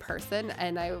amazing person.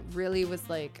 And I really was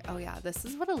like, oh yeah, this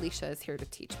is what Alicia is here to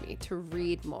teach me, to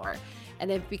read more.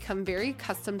 And I've become very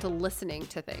accustomed to listening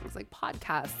to things like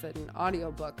podcasts and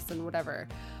audiobooks and whatever.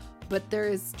 But there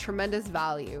is tremendous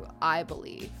value, I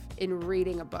believe, in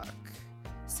reading a book.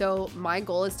 So my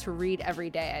goal is to read every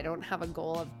day. I don't have a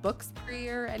goal of books per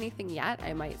year or anything yet.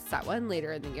 I might set one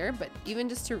later in the year, but even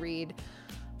just to read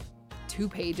 2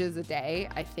 pages a day,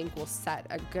 I think will set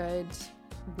a good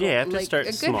goal, you have to start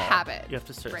a small. Good habit. You have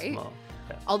to start right? small.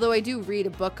 Yeah. Although I do read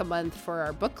a book a month for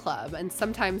our book club and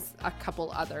sometimes a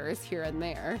couple others here and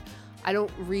there, I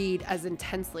don't read as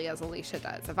intensely as Alicia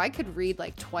does. If I could read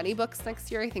like 20 books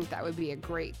next year, I think that would be a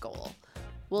great goal.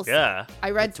 We'll see. I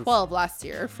read 12 last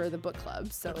year for the book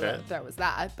club, so that was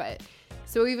that. But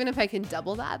so even if I can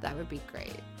double that, that would be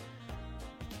great.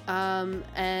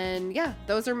 And yeah,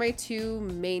 those are my 2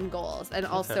 main goals. And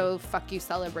also, fuck you,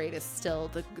 celebrate is still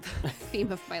the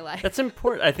theme of my life. That's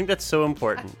important. I think that's so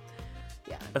important.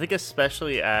 Yeah. I think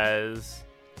especially as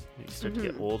you start to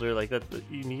get older, like that,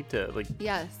 you need to like.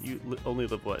 Yes. You only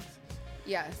live once.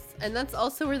 Yes. And that's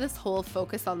also where this whole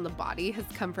focus on the body has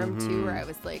come from too, where I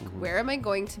was like, where am I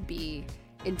going to be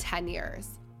in 10 years?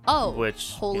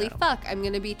 Holy fuck, I'm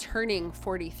going to be turning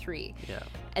 43. Yeah.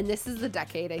 And this is the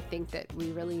decade I think that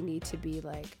we really need to be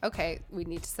like, okay, we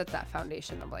need to set that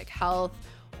foundation of like health,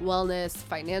 wellness,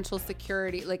 financial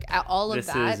security, like all of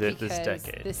that.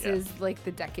 This is like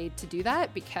the decade to do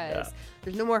that, because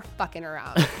there's no more fucking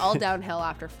around. It's all downhill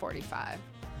after 45.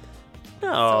 No.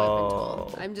 So I've been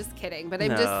told. I'm just kidding. But I'm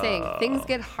just saying, things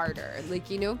get harder. Like,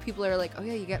 people are like, oh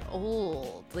yeah, you get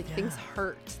old. Like things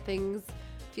hurt. Things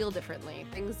feel differently.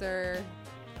 Things are...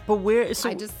 But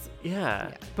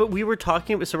But we were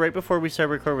talking, so right before we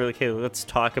started recording, we were like, hey, let's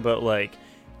talk about like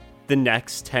the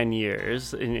next 10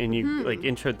 years. And you like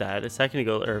introed that a second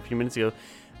ago or a few minutes ago.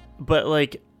 But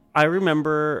like, I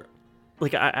remember,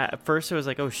 like at first I was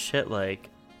like, oh shit, like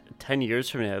 10 years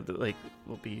from now, like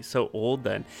we'll be so old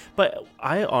then. But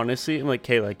I honestly am like,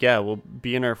 okay, like, yeah, we'll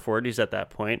be in our 40s at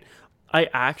that point. I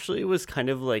actually was kind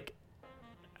of like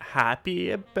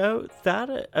happy about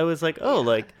that. I was like, oh,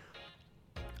 like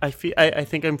I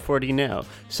think I'm 40 now.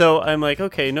 So I'm like,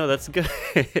 okay, no, that's good.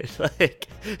 Like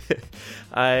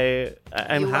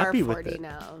I'm happy with it. You are 40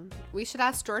 now. We should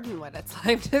ask Jordan what it's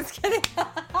like. Just kidding.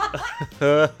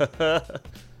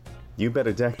 You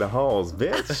better deck the halls,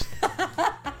 bitch.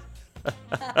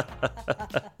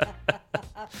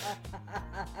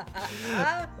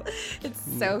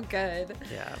 It's so good.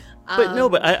 Yeah.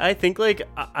 But I think like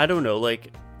I don't know,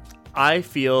 like I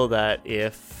feel that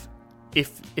if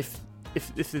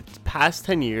the past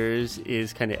 10 years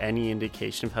is kind of any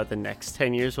indication of how the next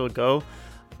 10 years will go,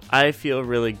 I feel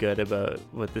really good about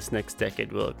what this next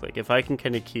decade will look like. If I can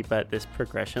kind of keep at this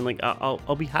progression, like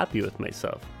I'll be happy with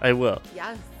myself. I will.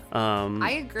 Yes.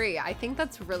 I agree. I think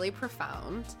that's really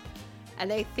profound.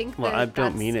 And I think that I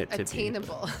don't mean it to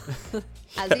attainable.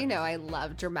 As you know, I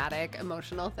love dramatic,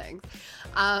 emotional things.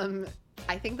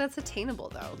 I think that's attainable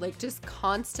though. Like just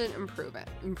constant improvement.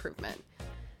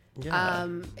 Yeah.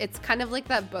 It's kind of like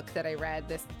that book that I read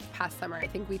this past summer. I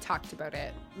think we talked about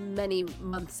it many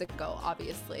months ago,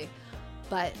 obviously.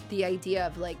 But the idea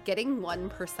of like getting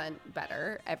 1%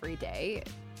 better every day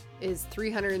is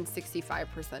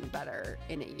 365% better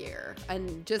in a year.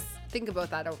 And just think about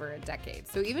that over a decade.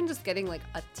 So even just getting like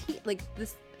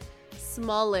this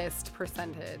smallest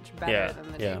percentage better Yeah,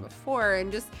 than the yeah. day before,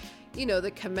 and just, you know,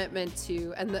 the commitment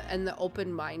to and the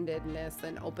open-mindedness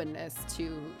and openness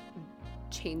to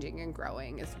changing and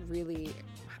growing is really,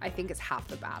 I think, is half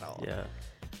the battle. Yeah.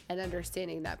 And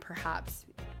understanding that perhaps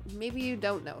maybe you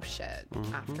don't know shit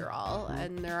after all,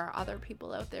 and there are other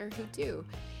people out there who do.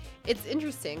 It's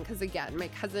interesting because, again, my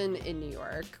cousin in New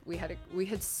York, we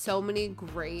had so many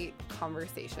great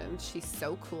conversations. She's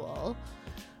so cool.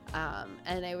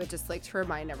 And I would just like to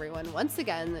remind everyone once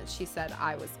again that she said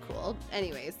I was cool.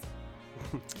 Anyways,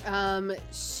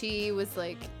 she was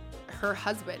like, her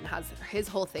husband has, his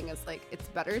whole thing is like, it's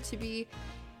better to be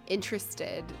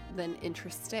interested than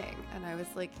interesting. And I was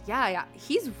like, yeah,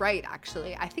 he's right,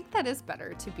 actually. I think that is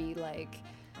better to be like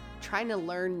trying to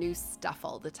learn new stuff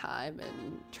all the time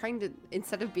and trying to,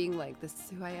 instead of being like, this is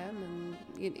who I am,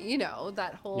 and you know,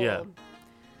 that whole... Yeah.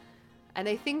 And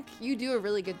I think you do a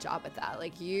really good job at that.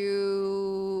 Like,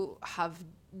 you have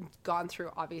gone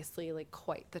through, obviously, like,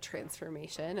 quite the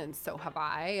transformation, and so have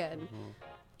I. And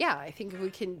yeah, I think if we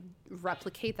can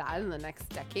replicate that in the next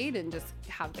decade and just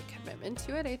have the commitment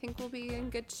to it, I think we'll be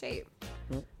in good shape.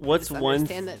 What's Just one?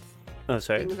 understand that Oh,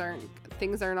 sorry.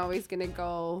 things aren't always going to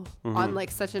go on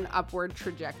like such an upward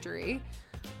trajectory,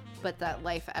 but that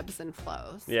life ebbs and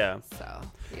flows. Yeah. So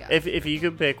yeah. If you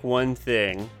could pick one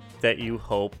thing that you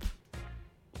hope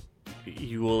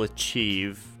you will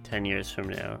achieve 10 years from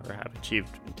now, or have achieved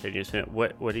 10 years from now,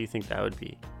 what do you think that would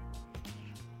be?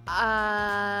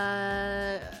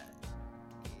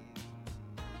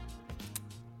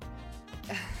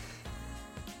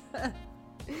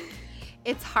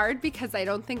 It's hard because I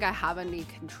don't think I have any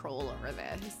control over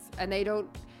this, and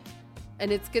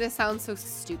it's gonna sound so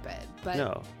stupid, but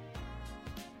No.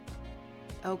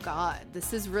 oh God,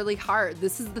 this is really hard.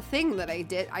 This is the thing that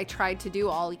I tried to do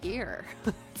all year.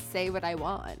 Say what I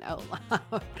want out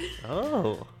loud.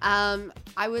 Oh.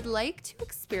 I would like to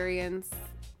experience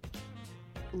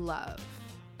love.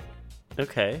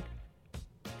 Okay.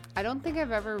 I don't think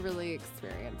I've ever really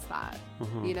experienced that,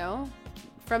 Mm-hmm. you know?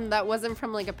 That wasn't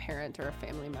from like a parent or a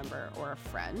family member or a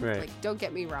friend. Right. Like, don't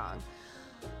get me wrong.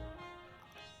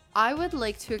 I would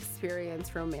like to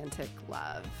experience romantic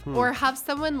love or have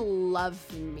someone love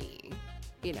me.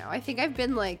 You know, I think I've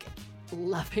been like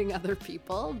loving other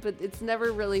people, but it's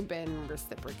never really been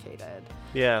reciprocated.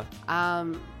 Yeah.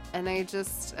 And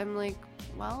I'm like,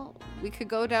 well, we could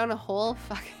go down a whole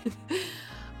fucking...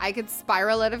 I could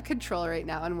spiral out of control right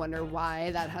now and wonder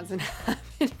why that hasn't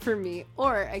happened for me.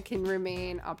 Or I can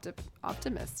remain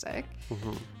optimistic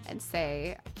and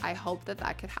say, I hope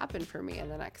that could happen for me in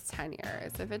the next 10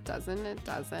 years. If it doesn't, it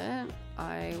doesn't.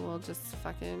 I will just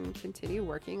fucking continue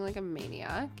working like a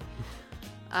maniac.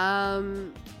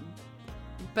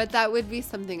 But that would be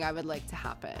something I would like to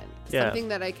happen. Yeah. Something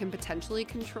that I can potentially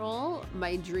control.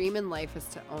 My dream in life is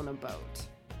to own a boat.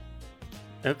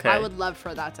 Okay. I would love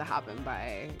for that to happen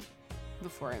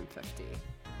before I'm 50.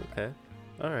 Okay.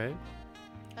 All right.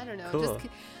 I don't know. Cool. Just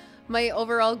my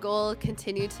overall goal,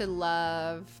 continue to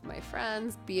love my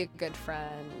friends, be a good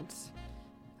friend,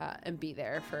 and be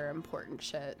there for important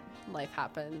shit. Life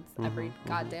happens every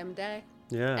goddamn day.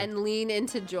 Yeah. And lean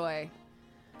into joy.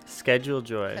 Schedule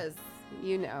joy. Because,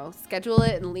 you know, schedule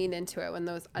it and lean into it when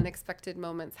those unexpected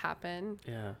moments happen.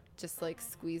 Yeah. Just like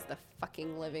squeeze the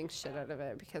fucking living shit out of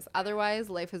it, because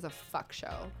otherwise life is a fuck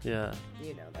show. Yeah.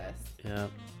 You know this. Yeah.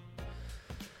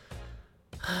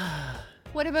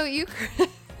 What about you, Chris?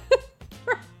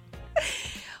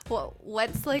 Well,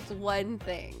 what's like one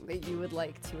thing that you would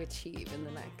like to achieve in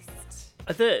the next?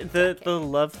 The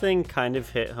love thing kind of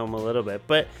hit home a little bit,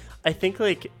 but I think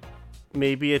like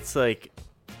maybe it's like,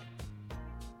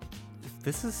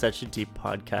 this is such a deep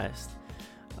podcast.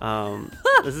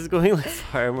 This is going like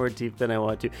far more deep than I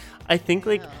want to. I think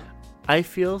like I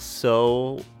feel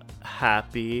so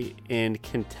happy and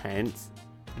content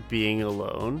being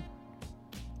alone.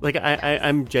 Like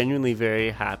I'm genuinely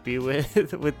very happy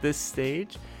with this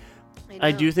stage.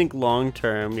 I do think long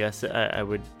term, yes, I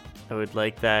would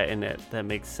like that, and that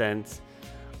makes sense.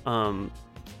 And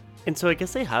so I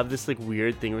guess I have this like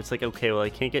weird thing where it's like, okay, well,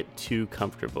 I can't get too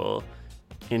comfortable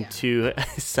and too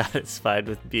satisfied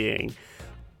with being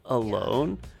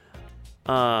alone.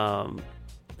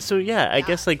 So yeah, I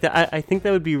guess like that. I think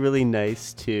that would be really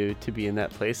nice to be in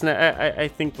that place, and I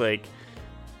think like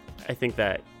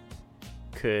that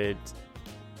could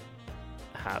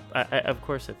happen. Of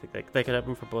course, I think that could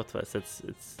happen for both of us.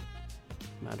 It's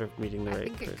a matter of meeting the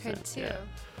right person. I think it could too. Yeah.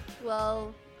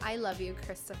 Well, I love you,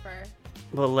 Christopher.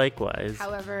 Well, likewise.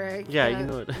 However, I Yeah, can't you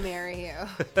know what? marry you.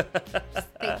 Just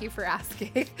thank you for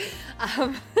asking.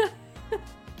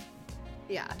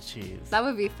 Yeah. Jeez. That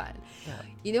would be fun.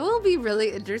 You know what will be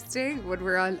really interesting when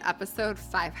we're on episode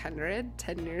 500,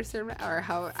 10 years from now, or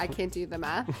how I can't do the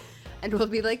math. And we'll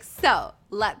be like, so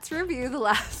let's review the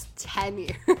last 10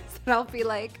 years. And I'll be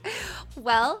like,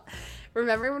 well,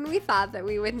 remember when we thought that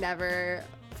we would never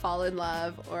fall in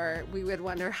love or we would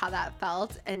wonder how that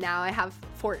felt? And now I have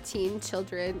 14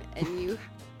 children and you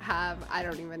have, I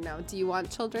don't even know. Do you want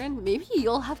children? Maybe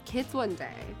you'll have kids one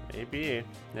day. Maybe.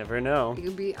 Never know. You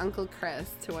could be Uncle Chris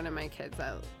to one of my kids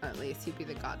at least. You'd be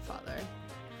the godfather.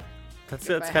 That's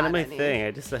if I kind of had my any. thing.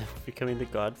 I just am becoming the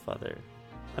godfather.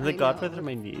 I'm the I know. godfather to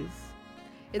my niece.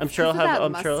 It's I'm sure I'll 'cause of have.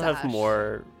 that I'm sure I'll have mustache.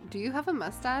 more. Do you have a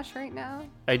mustache right now?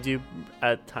 I do.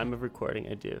 At time of recording,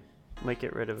 I do. Might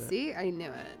get rid of it. See, I knew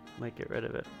it. Might get rid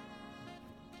of it.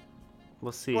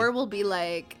 We'll see. Or we'll be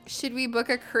like, should we book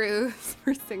a cruise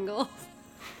for singles?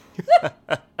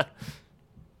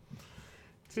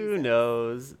 Who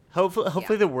knows?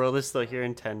 Hopefully the world is still here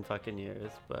in 10 fucking years.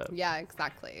 But Yeah,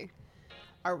 exactly.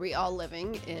 Are we all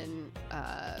living in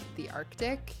the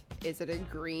Arctic? Is it a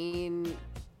green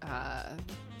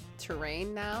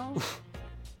terrain now?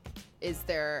 Is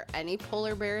there any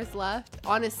polar bears left?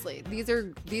 Honestly, these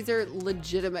are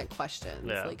legitimate questions.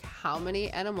 Yeah. Like, how many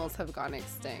animals have gone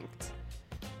extinct?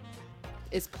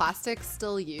 Is plastic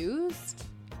still used?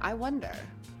 I wonder.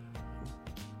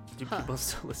 do people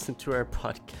still listen to our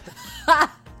podcast?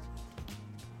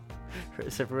 Or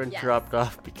is everyone Yes. dropped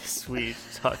off because we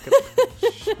talk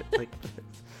about shit like this?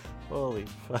 Holy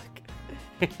fuck.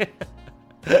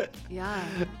 Yeah.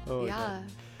 Oh my yeah. God.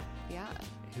 Yeah.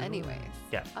 Anyways.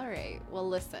 Yeah. All right. Well,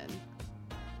 listen.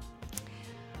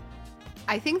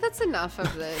 I think that's enough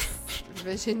of this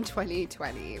Vision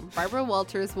 2020. Barbara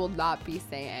Walters will not be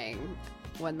saying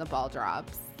when the ball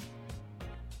drops,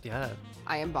 Yeah.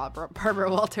 I am Barbara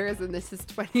Walters and this is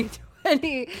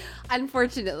 2020.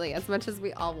 Unfortunately, as much as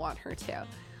we all want her to.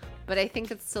 But I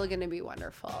think it's still going to be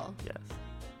wonderful. Yes.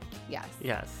 Yes.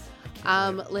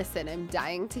 Yes. Listen, I'm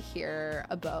dying to hear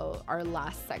about our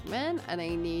last segment, and I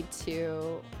need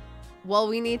to. Well,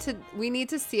 we need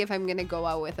to see if I'm gonna go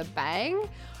out with a bang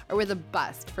or with a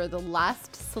bust for the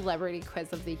last celebrity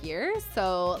quiz of the year.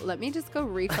 So let me just go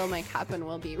refill my cup, and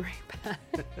we'll be right back.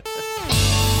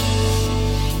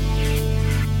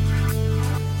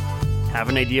 Have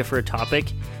an idea for a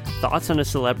topic? Thoughts on a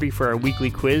celebrity for our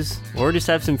weekly quiz? Or just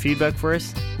have some feedback for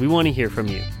us? We want to hear from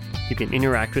you. You can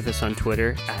interact with us on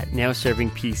Twitter at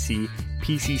NowServingPC,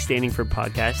 PC standing for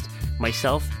podcast,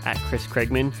 myself at Chris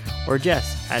Craigman, or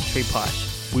Jess at Trey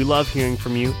Posh. We love hearing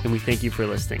from you, and we thank you for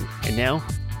listening. And now,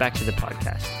 back to the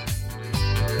podcast.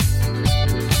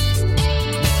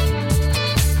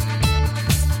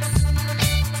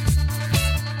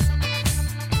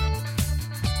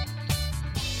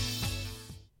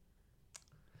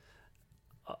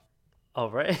 All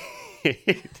right.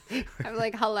 I'm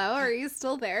like, hello, are you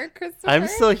still there, Christopher? I'm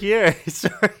still here.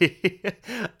 Sorry.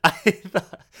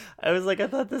 I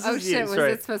thought this Oh was shit! you. Was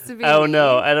Sorry. it supposed to be? Oh me?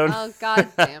 no, I don't. Oh god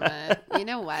damn it! You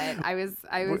know what? I was.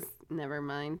 Never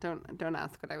mind. Don't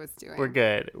ask what I was doing. We're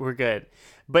good.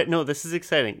 But no, this is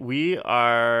exciting.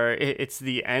 It's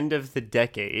the end of the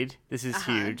decade. This is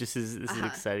huge. This is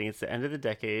exciting. It's the end of the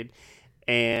decade,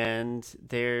 and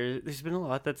there's been a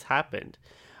lot that's happened.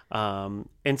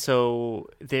 And so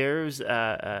there's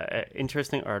an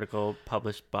interesting article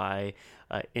published by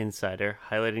Insider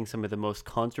highlighting some of the most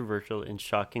controversial and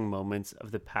shocking moments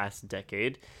of the past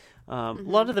decade. A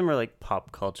lot of them are like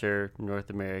pop culture, North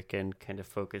American kind of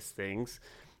focused things.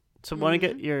 So I want to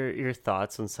get your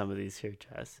thoughts on some of these here,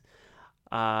 Jess.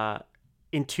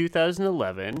 In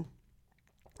 2011,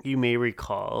 you may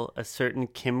recall a certain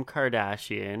Kim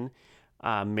Kardashian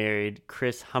married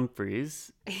Chris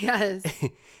Humphries. Yes.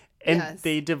 And Yes.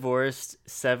 they divorced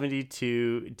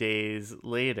 72 days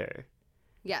later.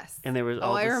 Yes. And there was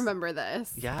all I this- remember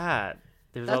this. Yeah.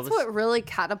 There was all That's this. what really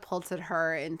catapulted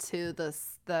her into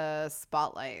the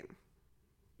spotlight.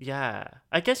 Yeah.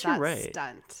 I guess you're That right.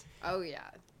 stunt. Oh yeah.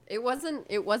 It wasn't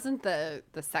the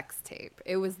sex tape.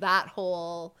 It was that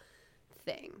whole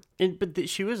thing. But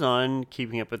she was on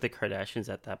Keeping Up with the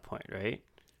Kardashians at that point, right?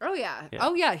 Oh yeah. Yeah.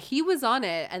 Oh yeah. He was on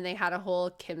it, and they had a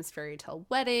whole Kim's Fairy Tale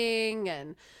wedding,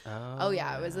 and oh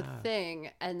yeah, it was a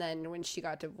thing. And then when she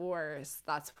got divorced,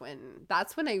 that's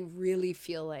when I really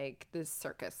feel like this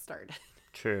circus started.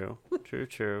 True.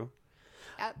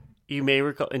 Yep. You may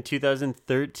recall in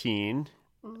 2013,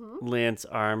 Mm-hmm. Lance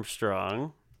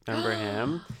Armstrong, remember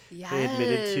him? Yes. He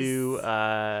admitted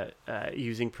to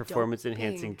using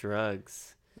performance-enhancing Doping.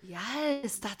 drugs.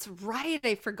 Yes, that's right.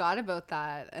 I forgot about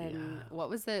that. And what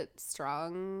was it?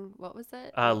 Strong. What was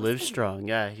it? Live Strong.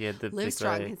 Yeah, he had the Live big,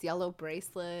 Strong. like- His yellow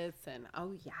bracelets, and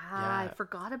I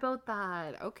forgot about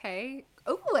that. Okay.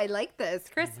 Oh, I like this,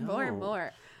 Chris. More and know.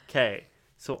 more. Okay,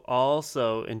 so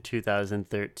also in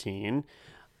 2013,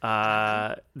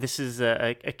 this is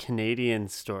a Canadian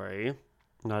story,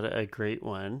 not a great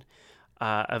one.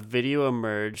 A video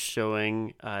emerged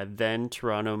showing then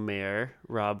Toronto Mayor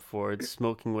Rob Ford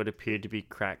smoking what appeared to be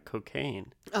crack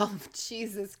cocaine. Oh,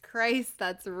 Jesus Christ,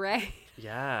 that's right.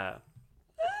 Yeah.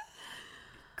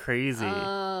 Crazy.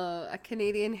 A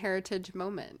Canadian heritage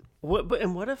moment.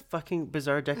 And what a fucking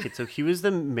bizarre decade. So he was the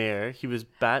mayor. He was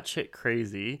batshit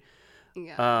crazy.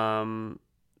 Yeah.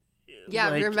 Yeah,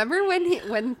 like- remember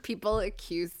when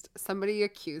somebody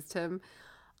accused him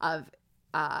of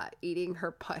eating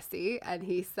her pussy, and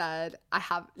he said,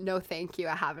 "No, thank you.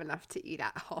 I have enough to eat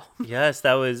at home." Yes,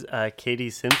 that was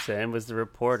Katie Simpson was the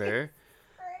reporter.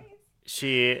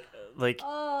 She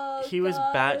he was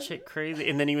batshit crazy,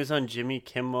 and then he was on Jimmy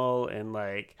Kimmel and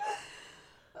like,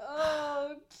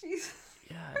 Oh, Jesus.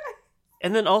 yeah,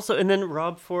 and then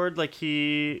Rob Ford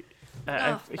he.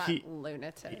 That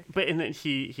lunatic. But and then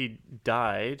he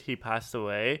died. He passed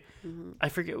away. I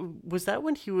forget. Was that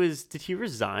when did he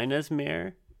resign as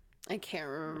mayor? I can't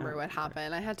remember what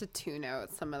happened. I had to tune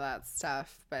out some of that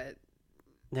stuff, but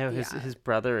No, his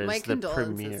brother is my the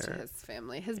condolences premier. to his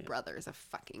family. His brother is a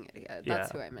fucking idiot. Yeah.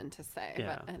 That's who I meant to say.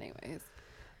 Yeah. But anyways.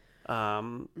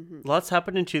 Lots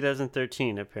happened in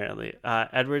 2013, apparently.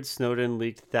 Edward Snowden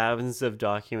leaked thousands of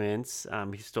documents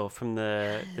he stole from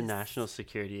the National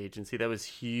Security Agency. That was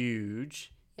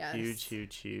huge. Yes.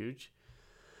 Huge.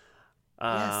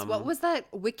 Yes. What was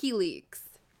that? WikiLeaks.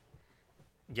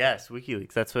 Yes,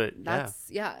 WikiLeaks. That's what. Yeah.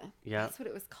 Yeah. That's what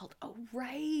it was called. Oh,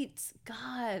 right.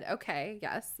 God. Okay.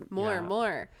 Yes.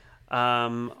 More.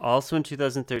 Also in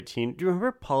 2013, do you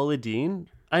remember Paula Deen?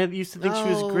 I used to think she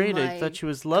was great. I thought she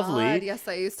was lovely. God, yes,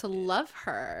 I used to love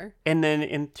her. And then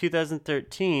in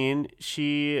 2013,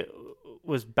 she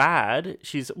was bad.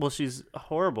 She's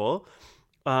horrible.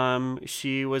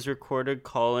 She was recorded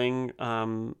calling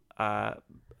her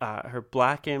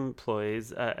black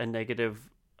employees a negative,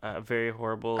 very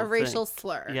horrible, racial thing.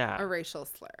 slur. Yeah, A racial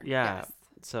slur. yeah. Yes.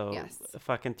 So Yes.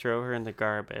 fucking throw her in the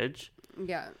garbage.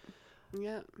 Yeah.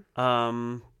 Yeah.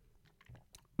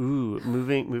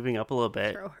 Moving up a little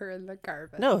bit. Throw her in the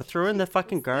garbage. No, throw her in the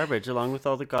fucking garbage along with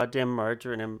all the goddamn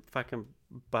margarine and fucking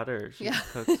butter she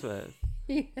cooks with.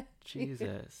 Yeah.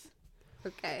 Jesus.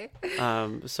 Okay.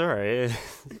 Sorry, it's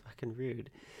fucking rude.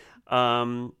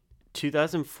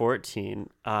 2014,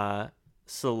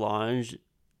 Solange.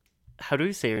 How do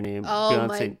we say her name? Oh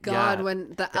my Beyonce. God! Yeah.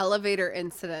 When the elevator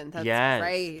incident. That's Yes.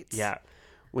 right. Yeah.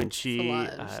 When she Solange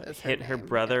is her hit her name,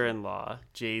 brother-in-law,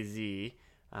 Jay-Z,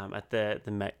 at the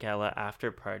Met Gala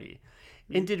after party.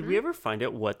 And did Mm-hmm. we ever find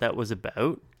out what that was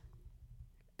about?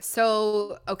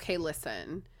 So, okay,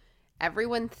 listen.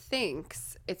 Everyone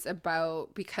thinks it's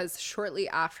about, because shortly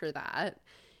after that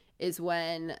is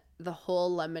when the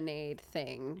whole Lemonade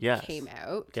thing Yes. came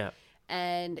out. Yeah.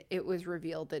 And it was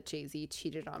revealed that Jay-Z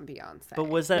cheated on Beyonce. But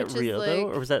was that which is real though,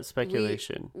 like- or was that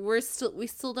speculation? we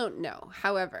still don't know.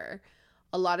 However,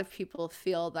 a lot of people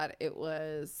feel that it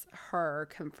was her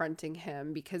confronting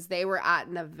him because they were at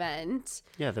an event,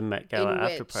 Yeah, the Met Gala in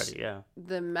after which- party. Yeah.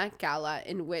 the Met Gala,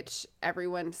 in which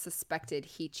everyone suspected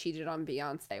he cheated on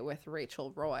Beyonce with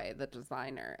Rachel Roy, the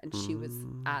designer, and she was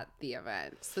at the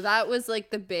event. So that was like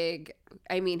the big,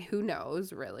 I mean, who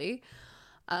knows really?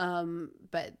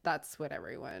 But that's what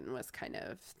everyone was kind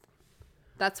of,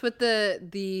 that's what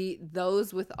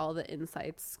those with all the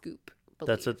inside scoop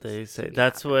That's what believed they say. to be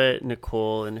That's happening. what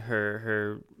Nicole and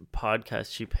her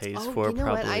podcast she pays for you know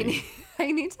probably. What?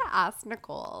 I need to ask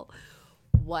Nicole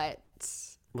what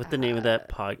the name of that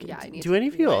podcast? yeah, I need Do to any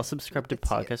of you all what subscribe to it's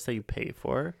you. podcasts that you pay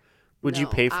for? Would you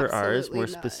No, pay for ours absolutely more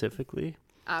not. specifically?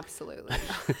 Absolutely.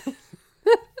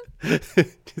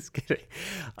 Just kidding.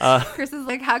 Chris is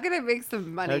like, how can I make some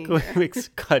How money? can we here?" make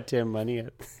some goddamn money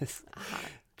at this?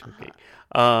 Joking.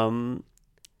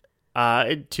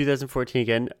 In 2014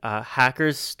 again,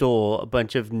 hackers stole a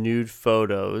bunch of nude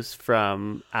photos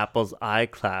from Apple's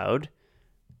iCloud.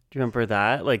 Do you remember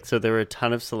that? Like, so there were a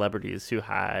ton of celebrities who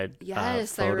had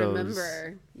Yes, I photos.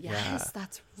 remember. Yes, Yeah.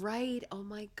 that's right. Oh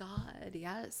my God.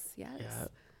 Yes. Yeah.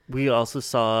 We also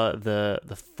saw the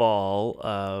fall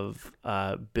of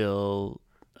Bill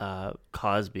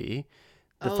Cosby,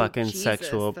 the Oh, fucking Jesus,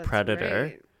 sexual that's predator.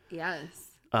 right.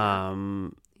 Yes.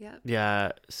 Um, Yep.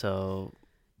 yeah. So,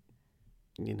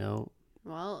 you know,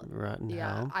 Well, Rotten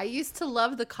yeah, hell. I used to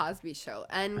love the Cosby Show,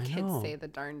 and I kids know. say the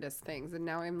darndest things, and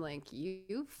now I'm like,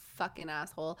 you fucking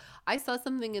asshole. I saw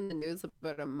something in the news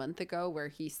about a month ago where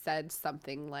he said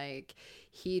something like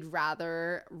he'd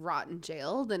rather rot in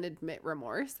jail than admit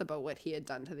remorse about what he had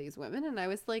done to these women, and I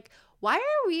was like, why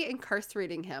are we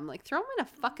incarcerating him? Like, throw him in a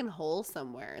fucking hole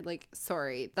somewhere. Like,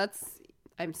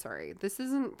 I'm sorry, this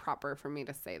isn't proper for me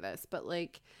to say this, but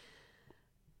like,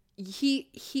 he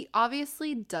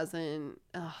obviously doesn't.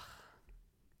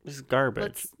 This is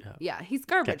garbage. Yeah, he's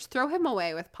garbage. Throw him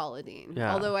away with Paula Deen.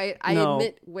 Yeah. Although I No.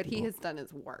 admit what he has done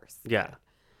is worse. Yeah.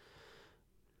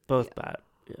 Both bad.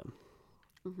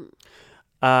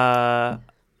 Yeah.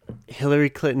 Hillary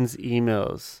Clinton's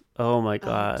emails. Oh my Oh,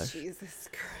 gosh. Jesus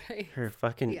Christ. Her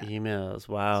fucking Yeah. emails.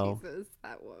 Wow. Jesus,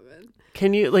 that woman.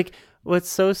 Can you like what's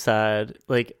so sad?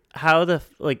 Like how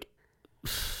like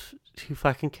who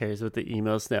fucking cares about the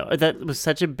emails now? That was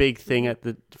such a big thing at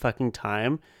the fucking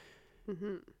time.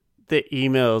 The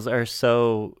emails are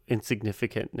so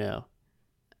insignificant now.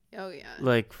 Oh, yeah.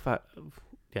 Like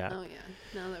yeah. Oh, yeah.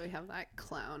 Now that we have that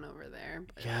clown over there.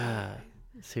 But Yeah.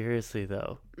 Seriously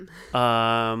though.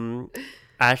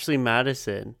 Ashley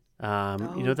Madison.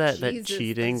 You know that Jesus,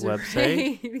 cheating that's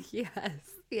website? right. Yes.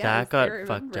 That got I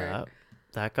fucked remember. up.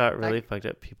 That got really fucked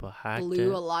up. People hacked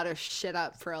Blew it. a lot of shit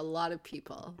up for a lot of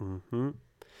people. Mm-hmm.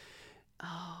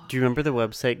 Oh. Do you remember the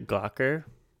website Gawker?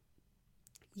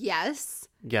 Yes.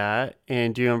 Yeah.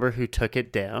 And do you remember who took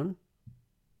it down?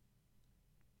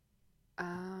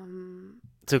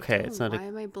 It's okay. It's not Why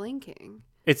am I blinking?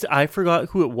 I forgot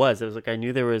who it was. I was like, I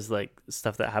knew there was like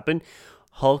stuff that happened.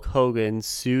 Hulk Hogan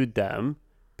sued them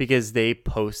because they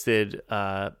posted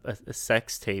a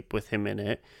sex tape with him in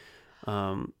it.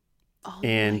 And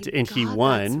he God,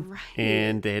 won, that's right.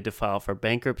 and they had to file for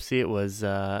bankruptcy. It was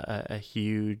a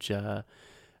huge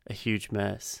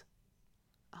mess.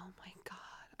 Oh my God.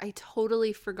 I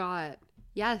totally forgot.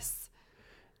 Yes.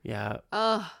 Yeah.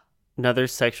 Ugh. Another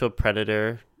sexual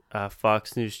predator,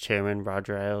 Fox News chairman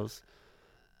Roger Ailes.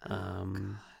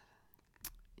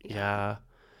 Yeah.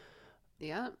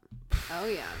 Yeah. Oh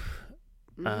yeah.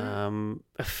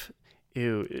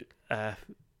 Ew.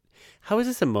 How is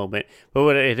this a moment? But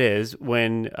what it is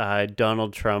when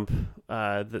Donald Trump,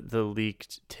 the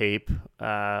leaked tape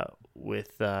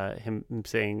with him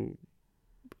saying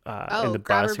in the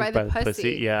grab bus her by the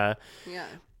pussy. yeah. Yeah.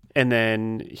 And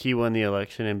then he won the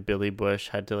election, and Billy Bush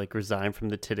had to like resign from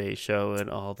the Today Show and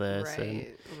all this. And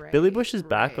Right. Billy Bush is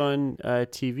back right. on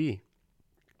TV.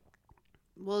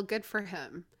 Well, good for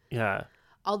him. Yeah.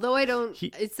 Although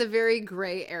it's a very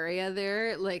gray area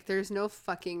there. Like, there's no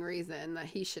fucking reason that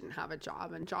he shouldn't have a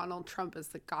job. And Donald Trump is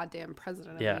the goddamn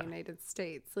president of the United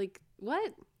States. Like,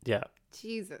 what? Yeah.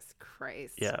 Jesus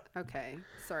Christ. Yeah. Okay.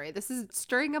 Sorry. This is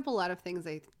stirring up a lot of things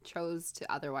I chose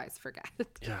to otherwise forget.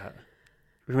 Yeah.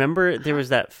 Remember there was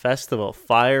that festival,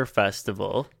 Fire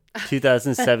Festival,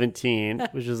 2017,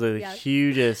 which was the Yes.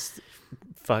 hugest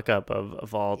fuck up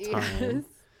of all time.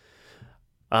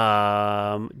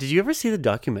 Yes. Did you ever see the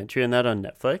documentary on that on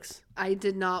Netflix? I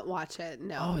did not watch it.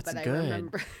 No, Oh, it's but good. I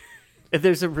remember.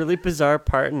 There's a really bizarre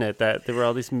part in it that there were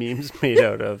all these memes made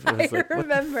out of. It was I like, what the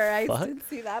remember. I fuck? didn't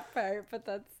see that part, but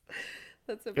that's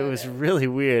about It was really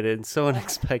weird and so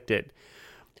unexpected.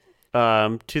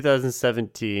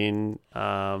 2017,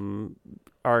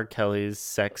 R. Kelly's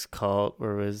sex cult,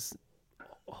 where it was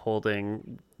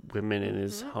holding women in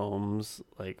his homes,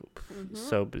 like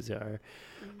so bizarre.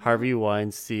 Harvey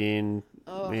Weinstein,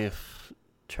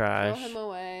 trash. Throw him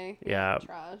away. Yeah.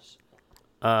 Trash.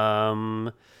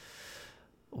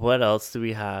 What else do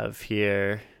we have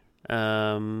here?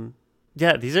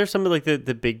 Yeah, these are some of like the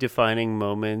big defining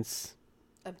moments.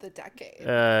 Of the decade.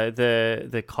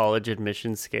 The college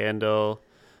admission scandal.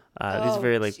 These are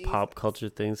very like Jesus. pop culture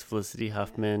things. Felicity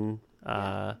Huffman,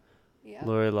 Yeah.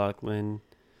 Lori Loughlin.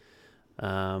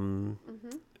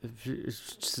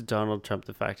 It's just Donald Trump.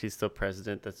 The fact he's still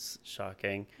president, that's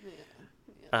shocking.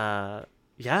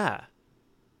 Yeah.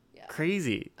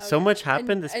 Crazy. So much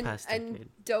happened this past decade. And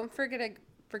don't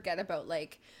forget about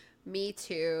like Me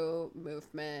Too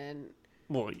movement.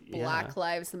 Well, yeah. Black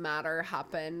Lives Matter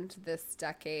happened this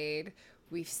decade.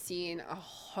 We've seen a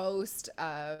host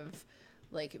of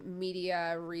like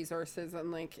media resources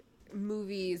and like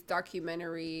movies,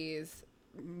 documentaries,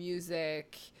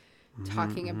 music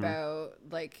talking about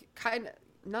like kind of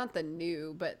not the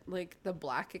new, but like the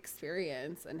Black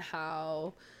experience and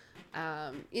how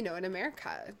in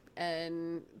America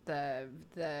and the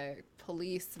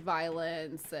police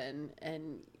violence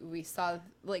and we saw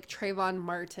like Trayvon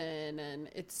Martin, and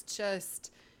it's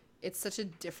such a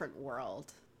different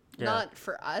world not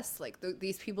for us. Like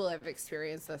these people have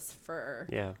experienced this for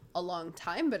a long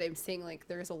time, but I'm saying like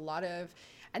there's a lot of,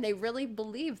 and I really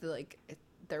believe that like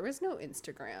there was no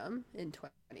Instagram in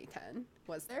 2010,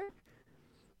 was there?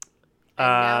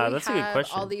 That's a good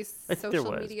question. All these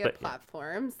social media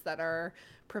platforms that are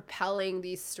propelling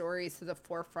these stories to the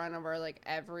forefront of our like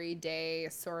everyday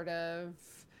sort of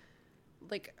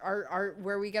like our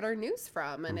where we get our news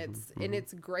from, and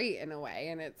it's great in a way,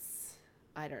 and it's,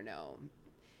 I don't know,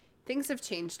 things have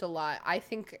changed a lot. I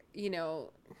think, you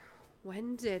know,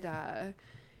 when did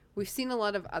we've seen a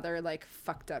lot of other like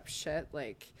fucked up shit,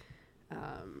 like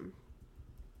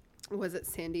was it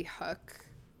Sandy Hook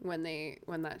when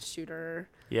that shooter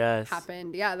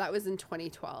happened? Yeah, that was in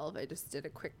 2012. I just did a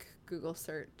quick Google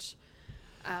search.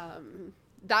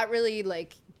 That really,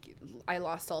 like, I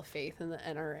lost all faith in the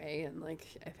NRA, and like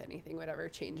if anything would ever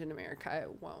change in America,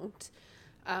 it won't.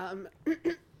 I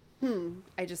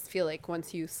just feel like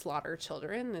once you slaughter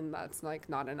children and that's like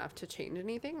not enough to change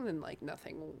anything, then like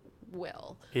nothing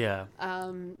will. Yeah.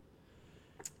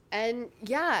 And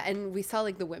yeah, and we saw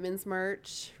like the Women's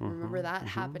March. Remember that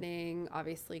happening?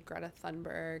 Obviously, Greta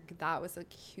Thunberg. That was a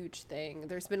huge thing.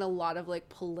 There's been a lot of like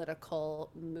political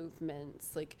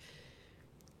movements, like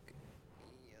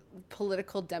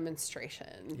political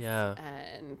demonstrations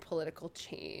and political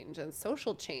change and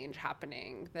social change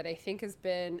happening that I think has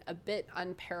been a bit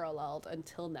unparalleled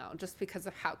until now, just because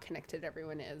of how connected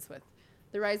everyone is with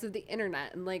the rise of the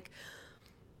internet. And like,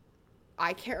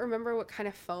 I can't remember what kind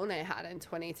of phone I had in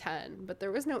 2010, but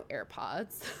there was no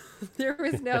AirPods. There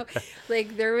was no,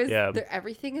 like, there was,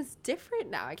 everything is different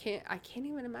now. I can't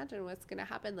even imagine what's going to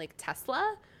happen. Like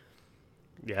Tesla.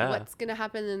 Yeah. What's going to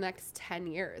happen in the next 10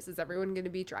 years? Is everyone going to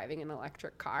be driving an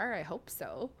electric car? I hope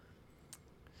so.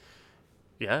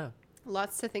 Yeah.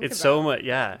 Lots to think about. It's so much.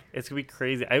 Yeah. It's going to be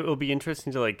crazy. It will be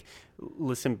interesting to like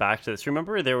listen back to this.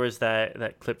 Remember there was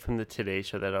that clip from the Today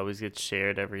Show that always gets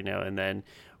shared every now and then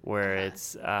where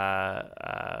it's Katie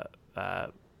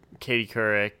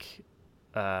Couric,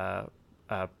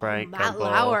 Brian Matt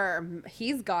Lauer.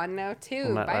 He's gone now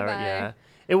too. Bye bye. Yeah.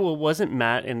 It wasn't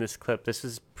Matt in this clip. This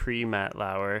is pre-Matt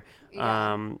Lauer.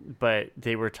 But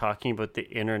they were talking about the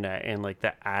internet and like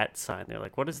the @ sign. They're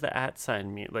like, what does the @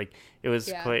 sign mean? Like, it was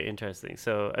quite interesting.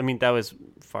 So, I mean, that was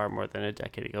far more than a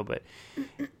decade ago, but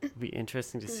it'd be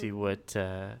interesting to see what,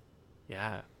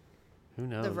 who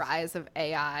knows? The rise of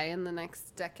AI in the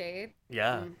next decade.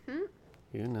 Yeah.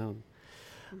 Who knows?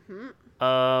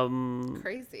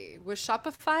 Crazy. Was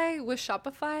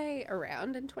Shopify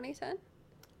around in 2010?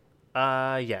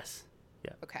 Yes.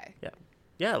 Yeah. Okay. Yeah.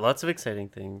 Yeah. Lots of exciting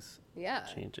things. Yeah.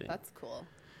 Changing. That's cool.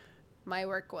 My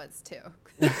work was too.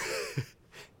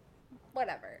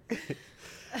 Whatever.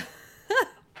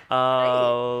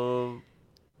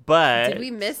 But did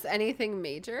we miss anything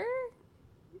major?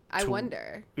 I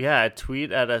wonder. Yeah.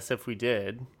 Tweet at us if we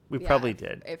did. We probably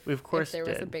did. We of course there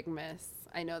did. was a big miss.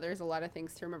 I know there's a lot of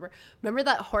things to remember. Remember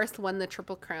that horse won the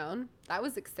Triple Crown? That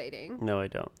was exciting. No, I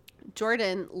don't.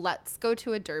 Jordan, let's go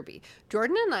to a derby.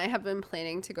 Jordan and I have been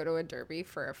planning to go to a derby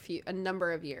for a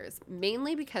number of years,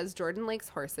 mainly because Jordan likes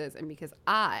horses and because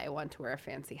I want to wear a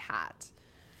fancy hat.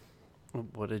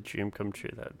 What a dream come true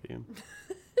that would be.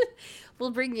 We'll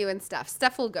bring you and Steph.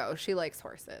 Steph will go. She likes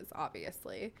horses,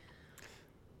 obviously.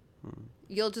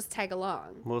 You'll just tag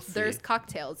along. We'll see. There's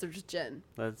cocktails. There's gin.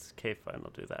 That's okay, fine.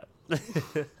 I'll do that.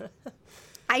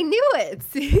 I knew it.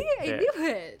 See? I knew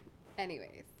it.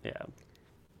 Anyways. Yeah.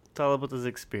 It's all about those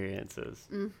experiences.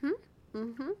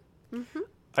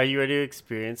 Are you ready to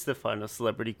experience the final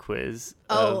celebrity quiz?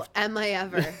 Am I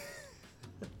ever?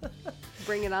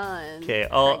 Bring it on. Okay,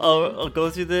 I'll go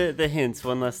through the hints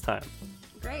one last time.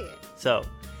 Great. So,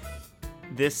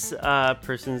 this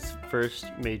person's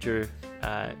first major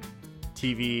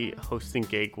TV hosting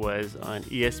gig was on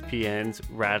ESPN's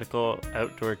Radical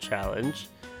Outdoor Challenge.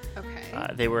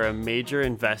 Okay. They were a major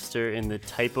investor in the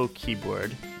Typo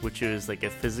keyboard, which is like a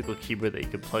physical keyboard that you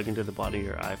could plug into the bottom of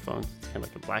your iPhone. It's kind of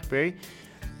like a BlackBerry.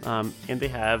 And they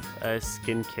have a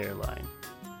skincare line.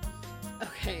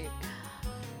 Okay.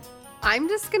 I'm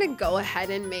just going to go ahead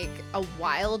and make a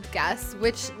wild guess,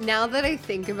 which now that I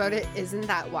think about it, isn't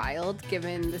that wild,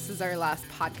 given this is our last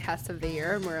podcast of the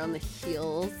year and we're on the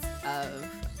heels of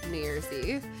New Year's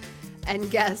Eve.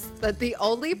 And guess that the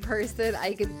only person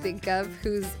I could think of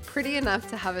who's pretty enough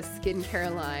to have a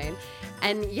skincare line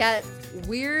and yet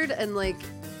weird and like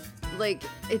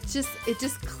it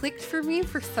just clicked for me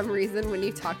for some reason when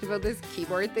you talked about this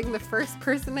keyboard thing. The first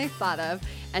person I thought of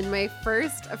and my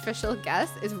first official guess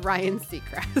is Ryan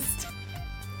Seacrest.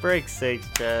 Break's sake,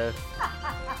 Jeff.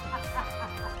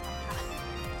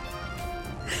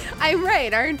 I'm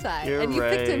right, aren't I? You're and you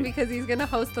picked him right. because he's gonna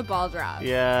host the ball drop.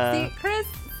 Yeah. See, Chris,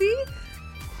 see?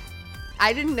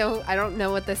 I don't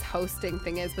know what this hosting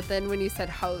thing is, but then when you said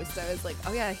host, I was like,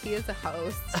 oh yeah, he is a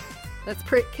host. That's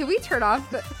pretty. Can we turn off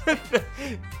the.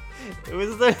 It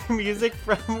was the music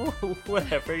from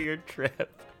whatever your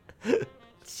trip. Jesus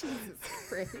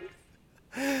Christ.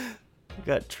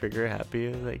 Got trigger happy.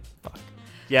 I was like, fuck.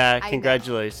 Yeah, I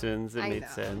congratulations. It I made know.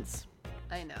 sense.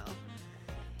 I know.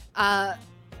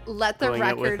 Let the Going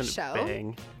out with record a show.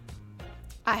 bang.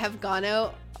 I have gone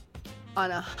out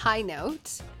on a high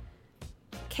note.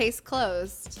 Case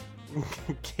closed.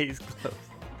 Case closed.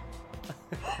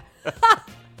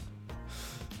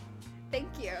 Thank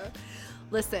you.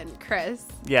 Listen, Chris,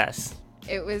 Yes.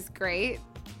 it was great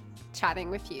chatting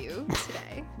with you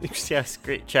today. Yes,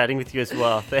 great chatting with you as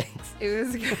well. Thanks. It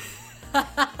was great.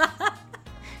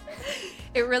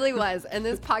 It really was. And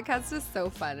this podcast is so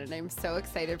fun, and I'm so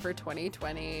excited for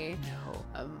 2020.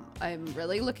 I'm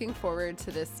really looking forward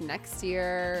to this next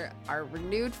year, our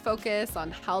renewed focus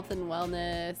on health and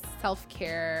wellness,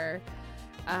 self-care.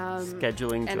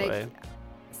 Scheduling and joy.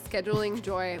 Scheduling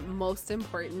joy, most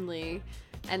importantly.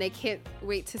 And I can't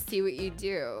wait to see what you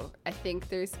do. I think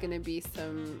there's going to be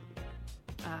some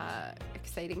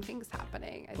exciting things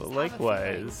happening. I just have a feeling.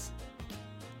 Likewise.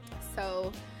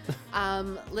 So,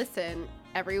 listen,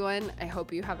 everyone, I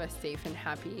hope you have a safe and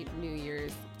happy New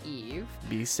Year's Eve.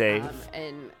 Be safe.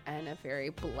 And a very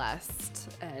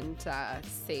blessed and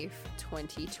safe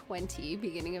 2020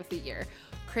 beginning of the year.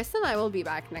 Chris and I will be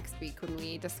back next week when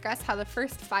we discuss how the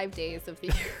first 5 days of the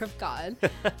year have gone.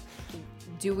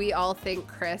 Do we all think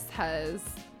Chris has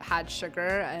had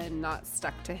sugar and not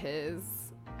stuck to his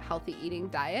healthy eating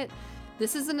diet?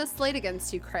 This isn't a slate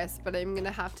against you, Chris, but I'm going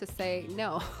to have to say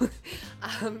no.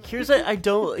 Here's what I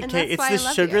don't. And Okay, that's it's why the I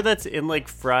love sugar you. that's in like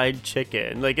fried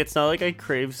chicken. Like it's not like I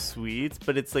crave sweets,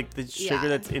 but it's like the sugar Yeah.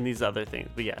 that's in these other things.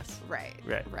 But yes. Right.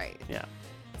 Yeah.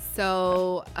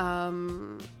 So,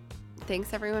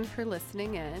 thanks everyone for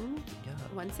listening in. Yeah.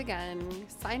 Once again,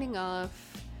 signing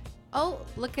off. Oh,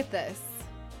 look at this.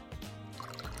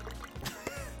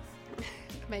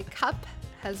 My cup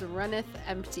has runneth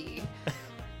empty.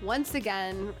 Once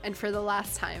again, and for the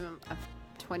last time of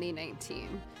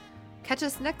 2019. Catch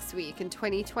us next week in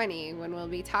 2020 when we'll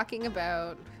be talking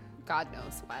about God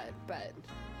knows what, but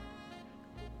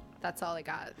that's all I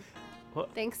got. Well,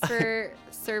 Thanks for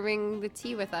serving the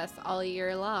tea with us all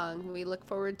year long. We look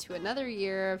forward to another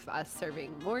year of us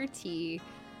serving more tea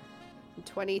in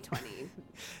 2020.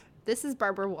 This is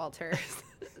Barbara Walters.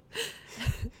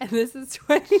 And this is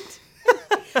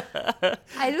 2020.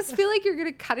 I just feel like you're going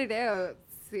to cut it out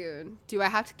soon. Do I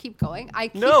have to keep going? I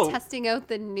keep No. testing out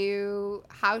the new,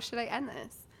 how should I end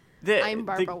this? I'm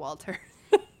Barbara Walters.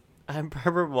 I'm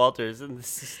Barbara Walters, and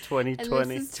this is 2020.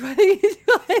 And this is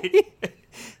 2020.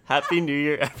 Happy New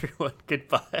Year, everyone.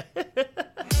 Goodbye.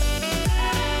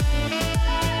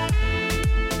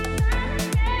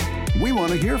 We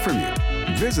want to hear from you.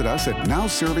 Visit us at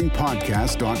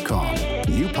nowservingpodcast.com.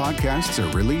 New podcasts are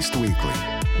released weekly.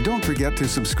 Don't forget to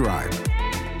subscribe.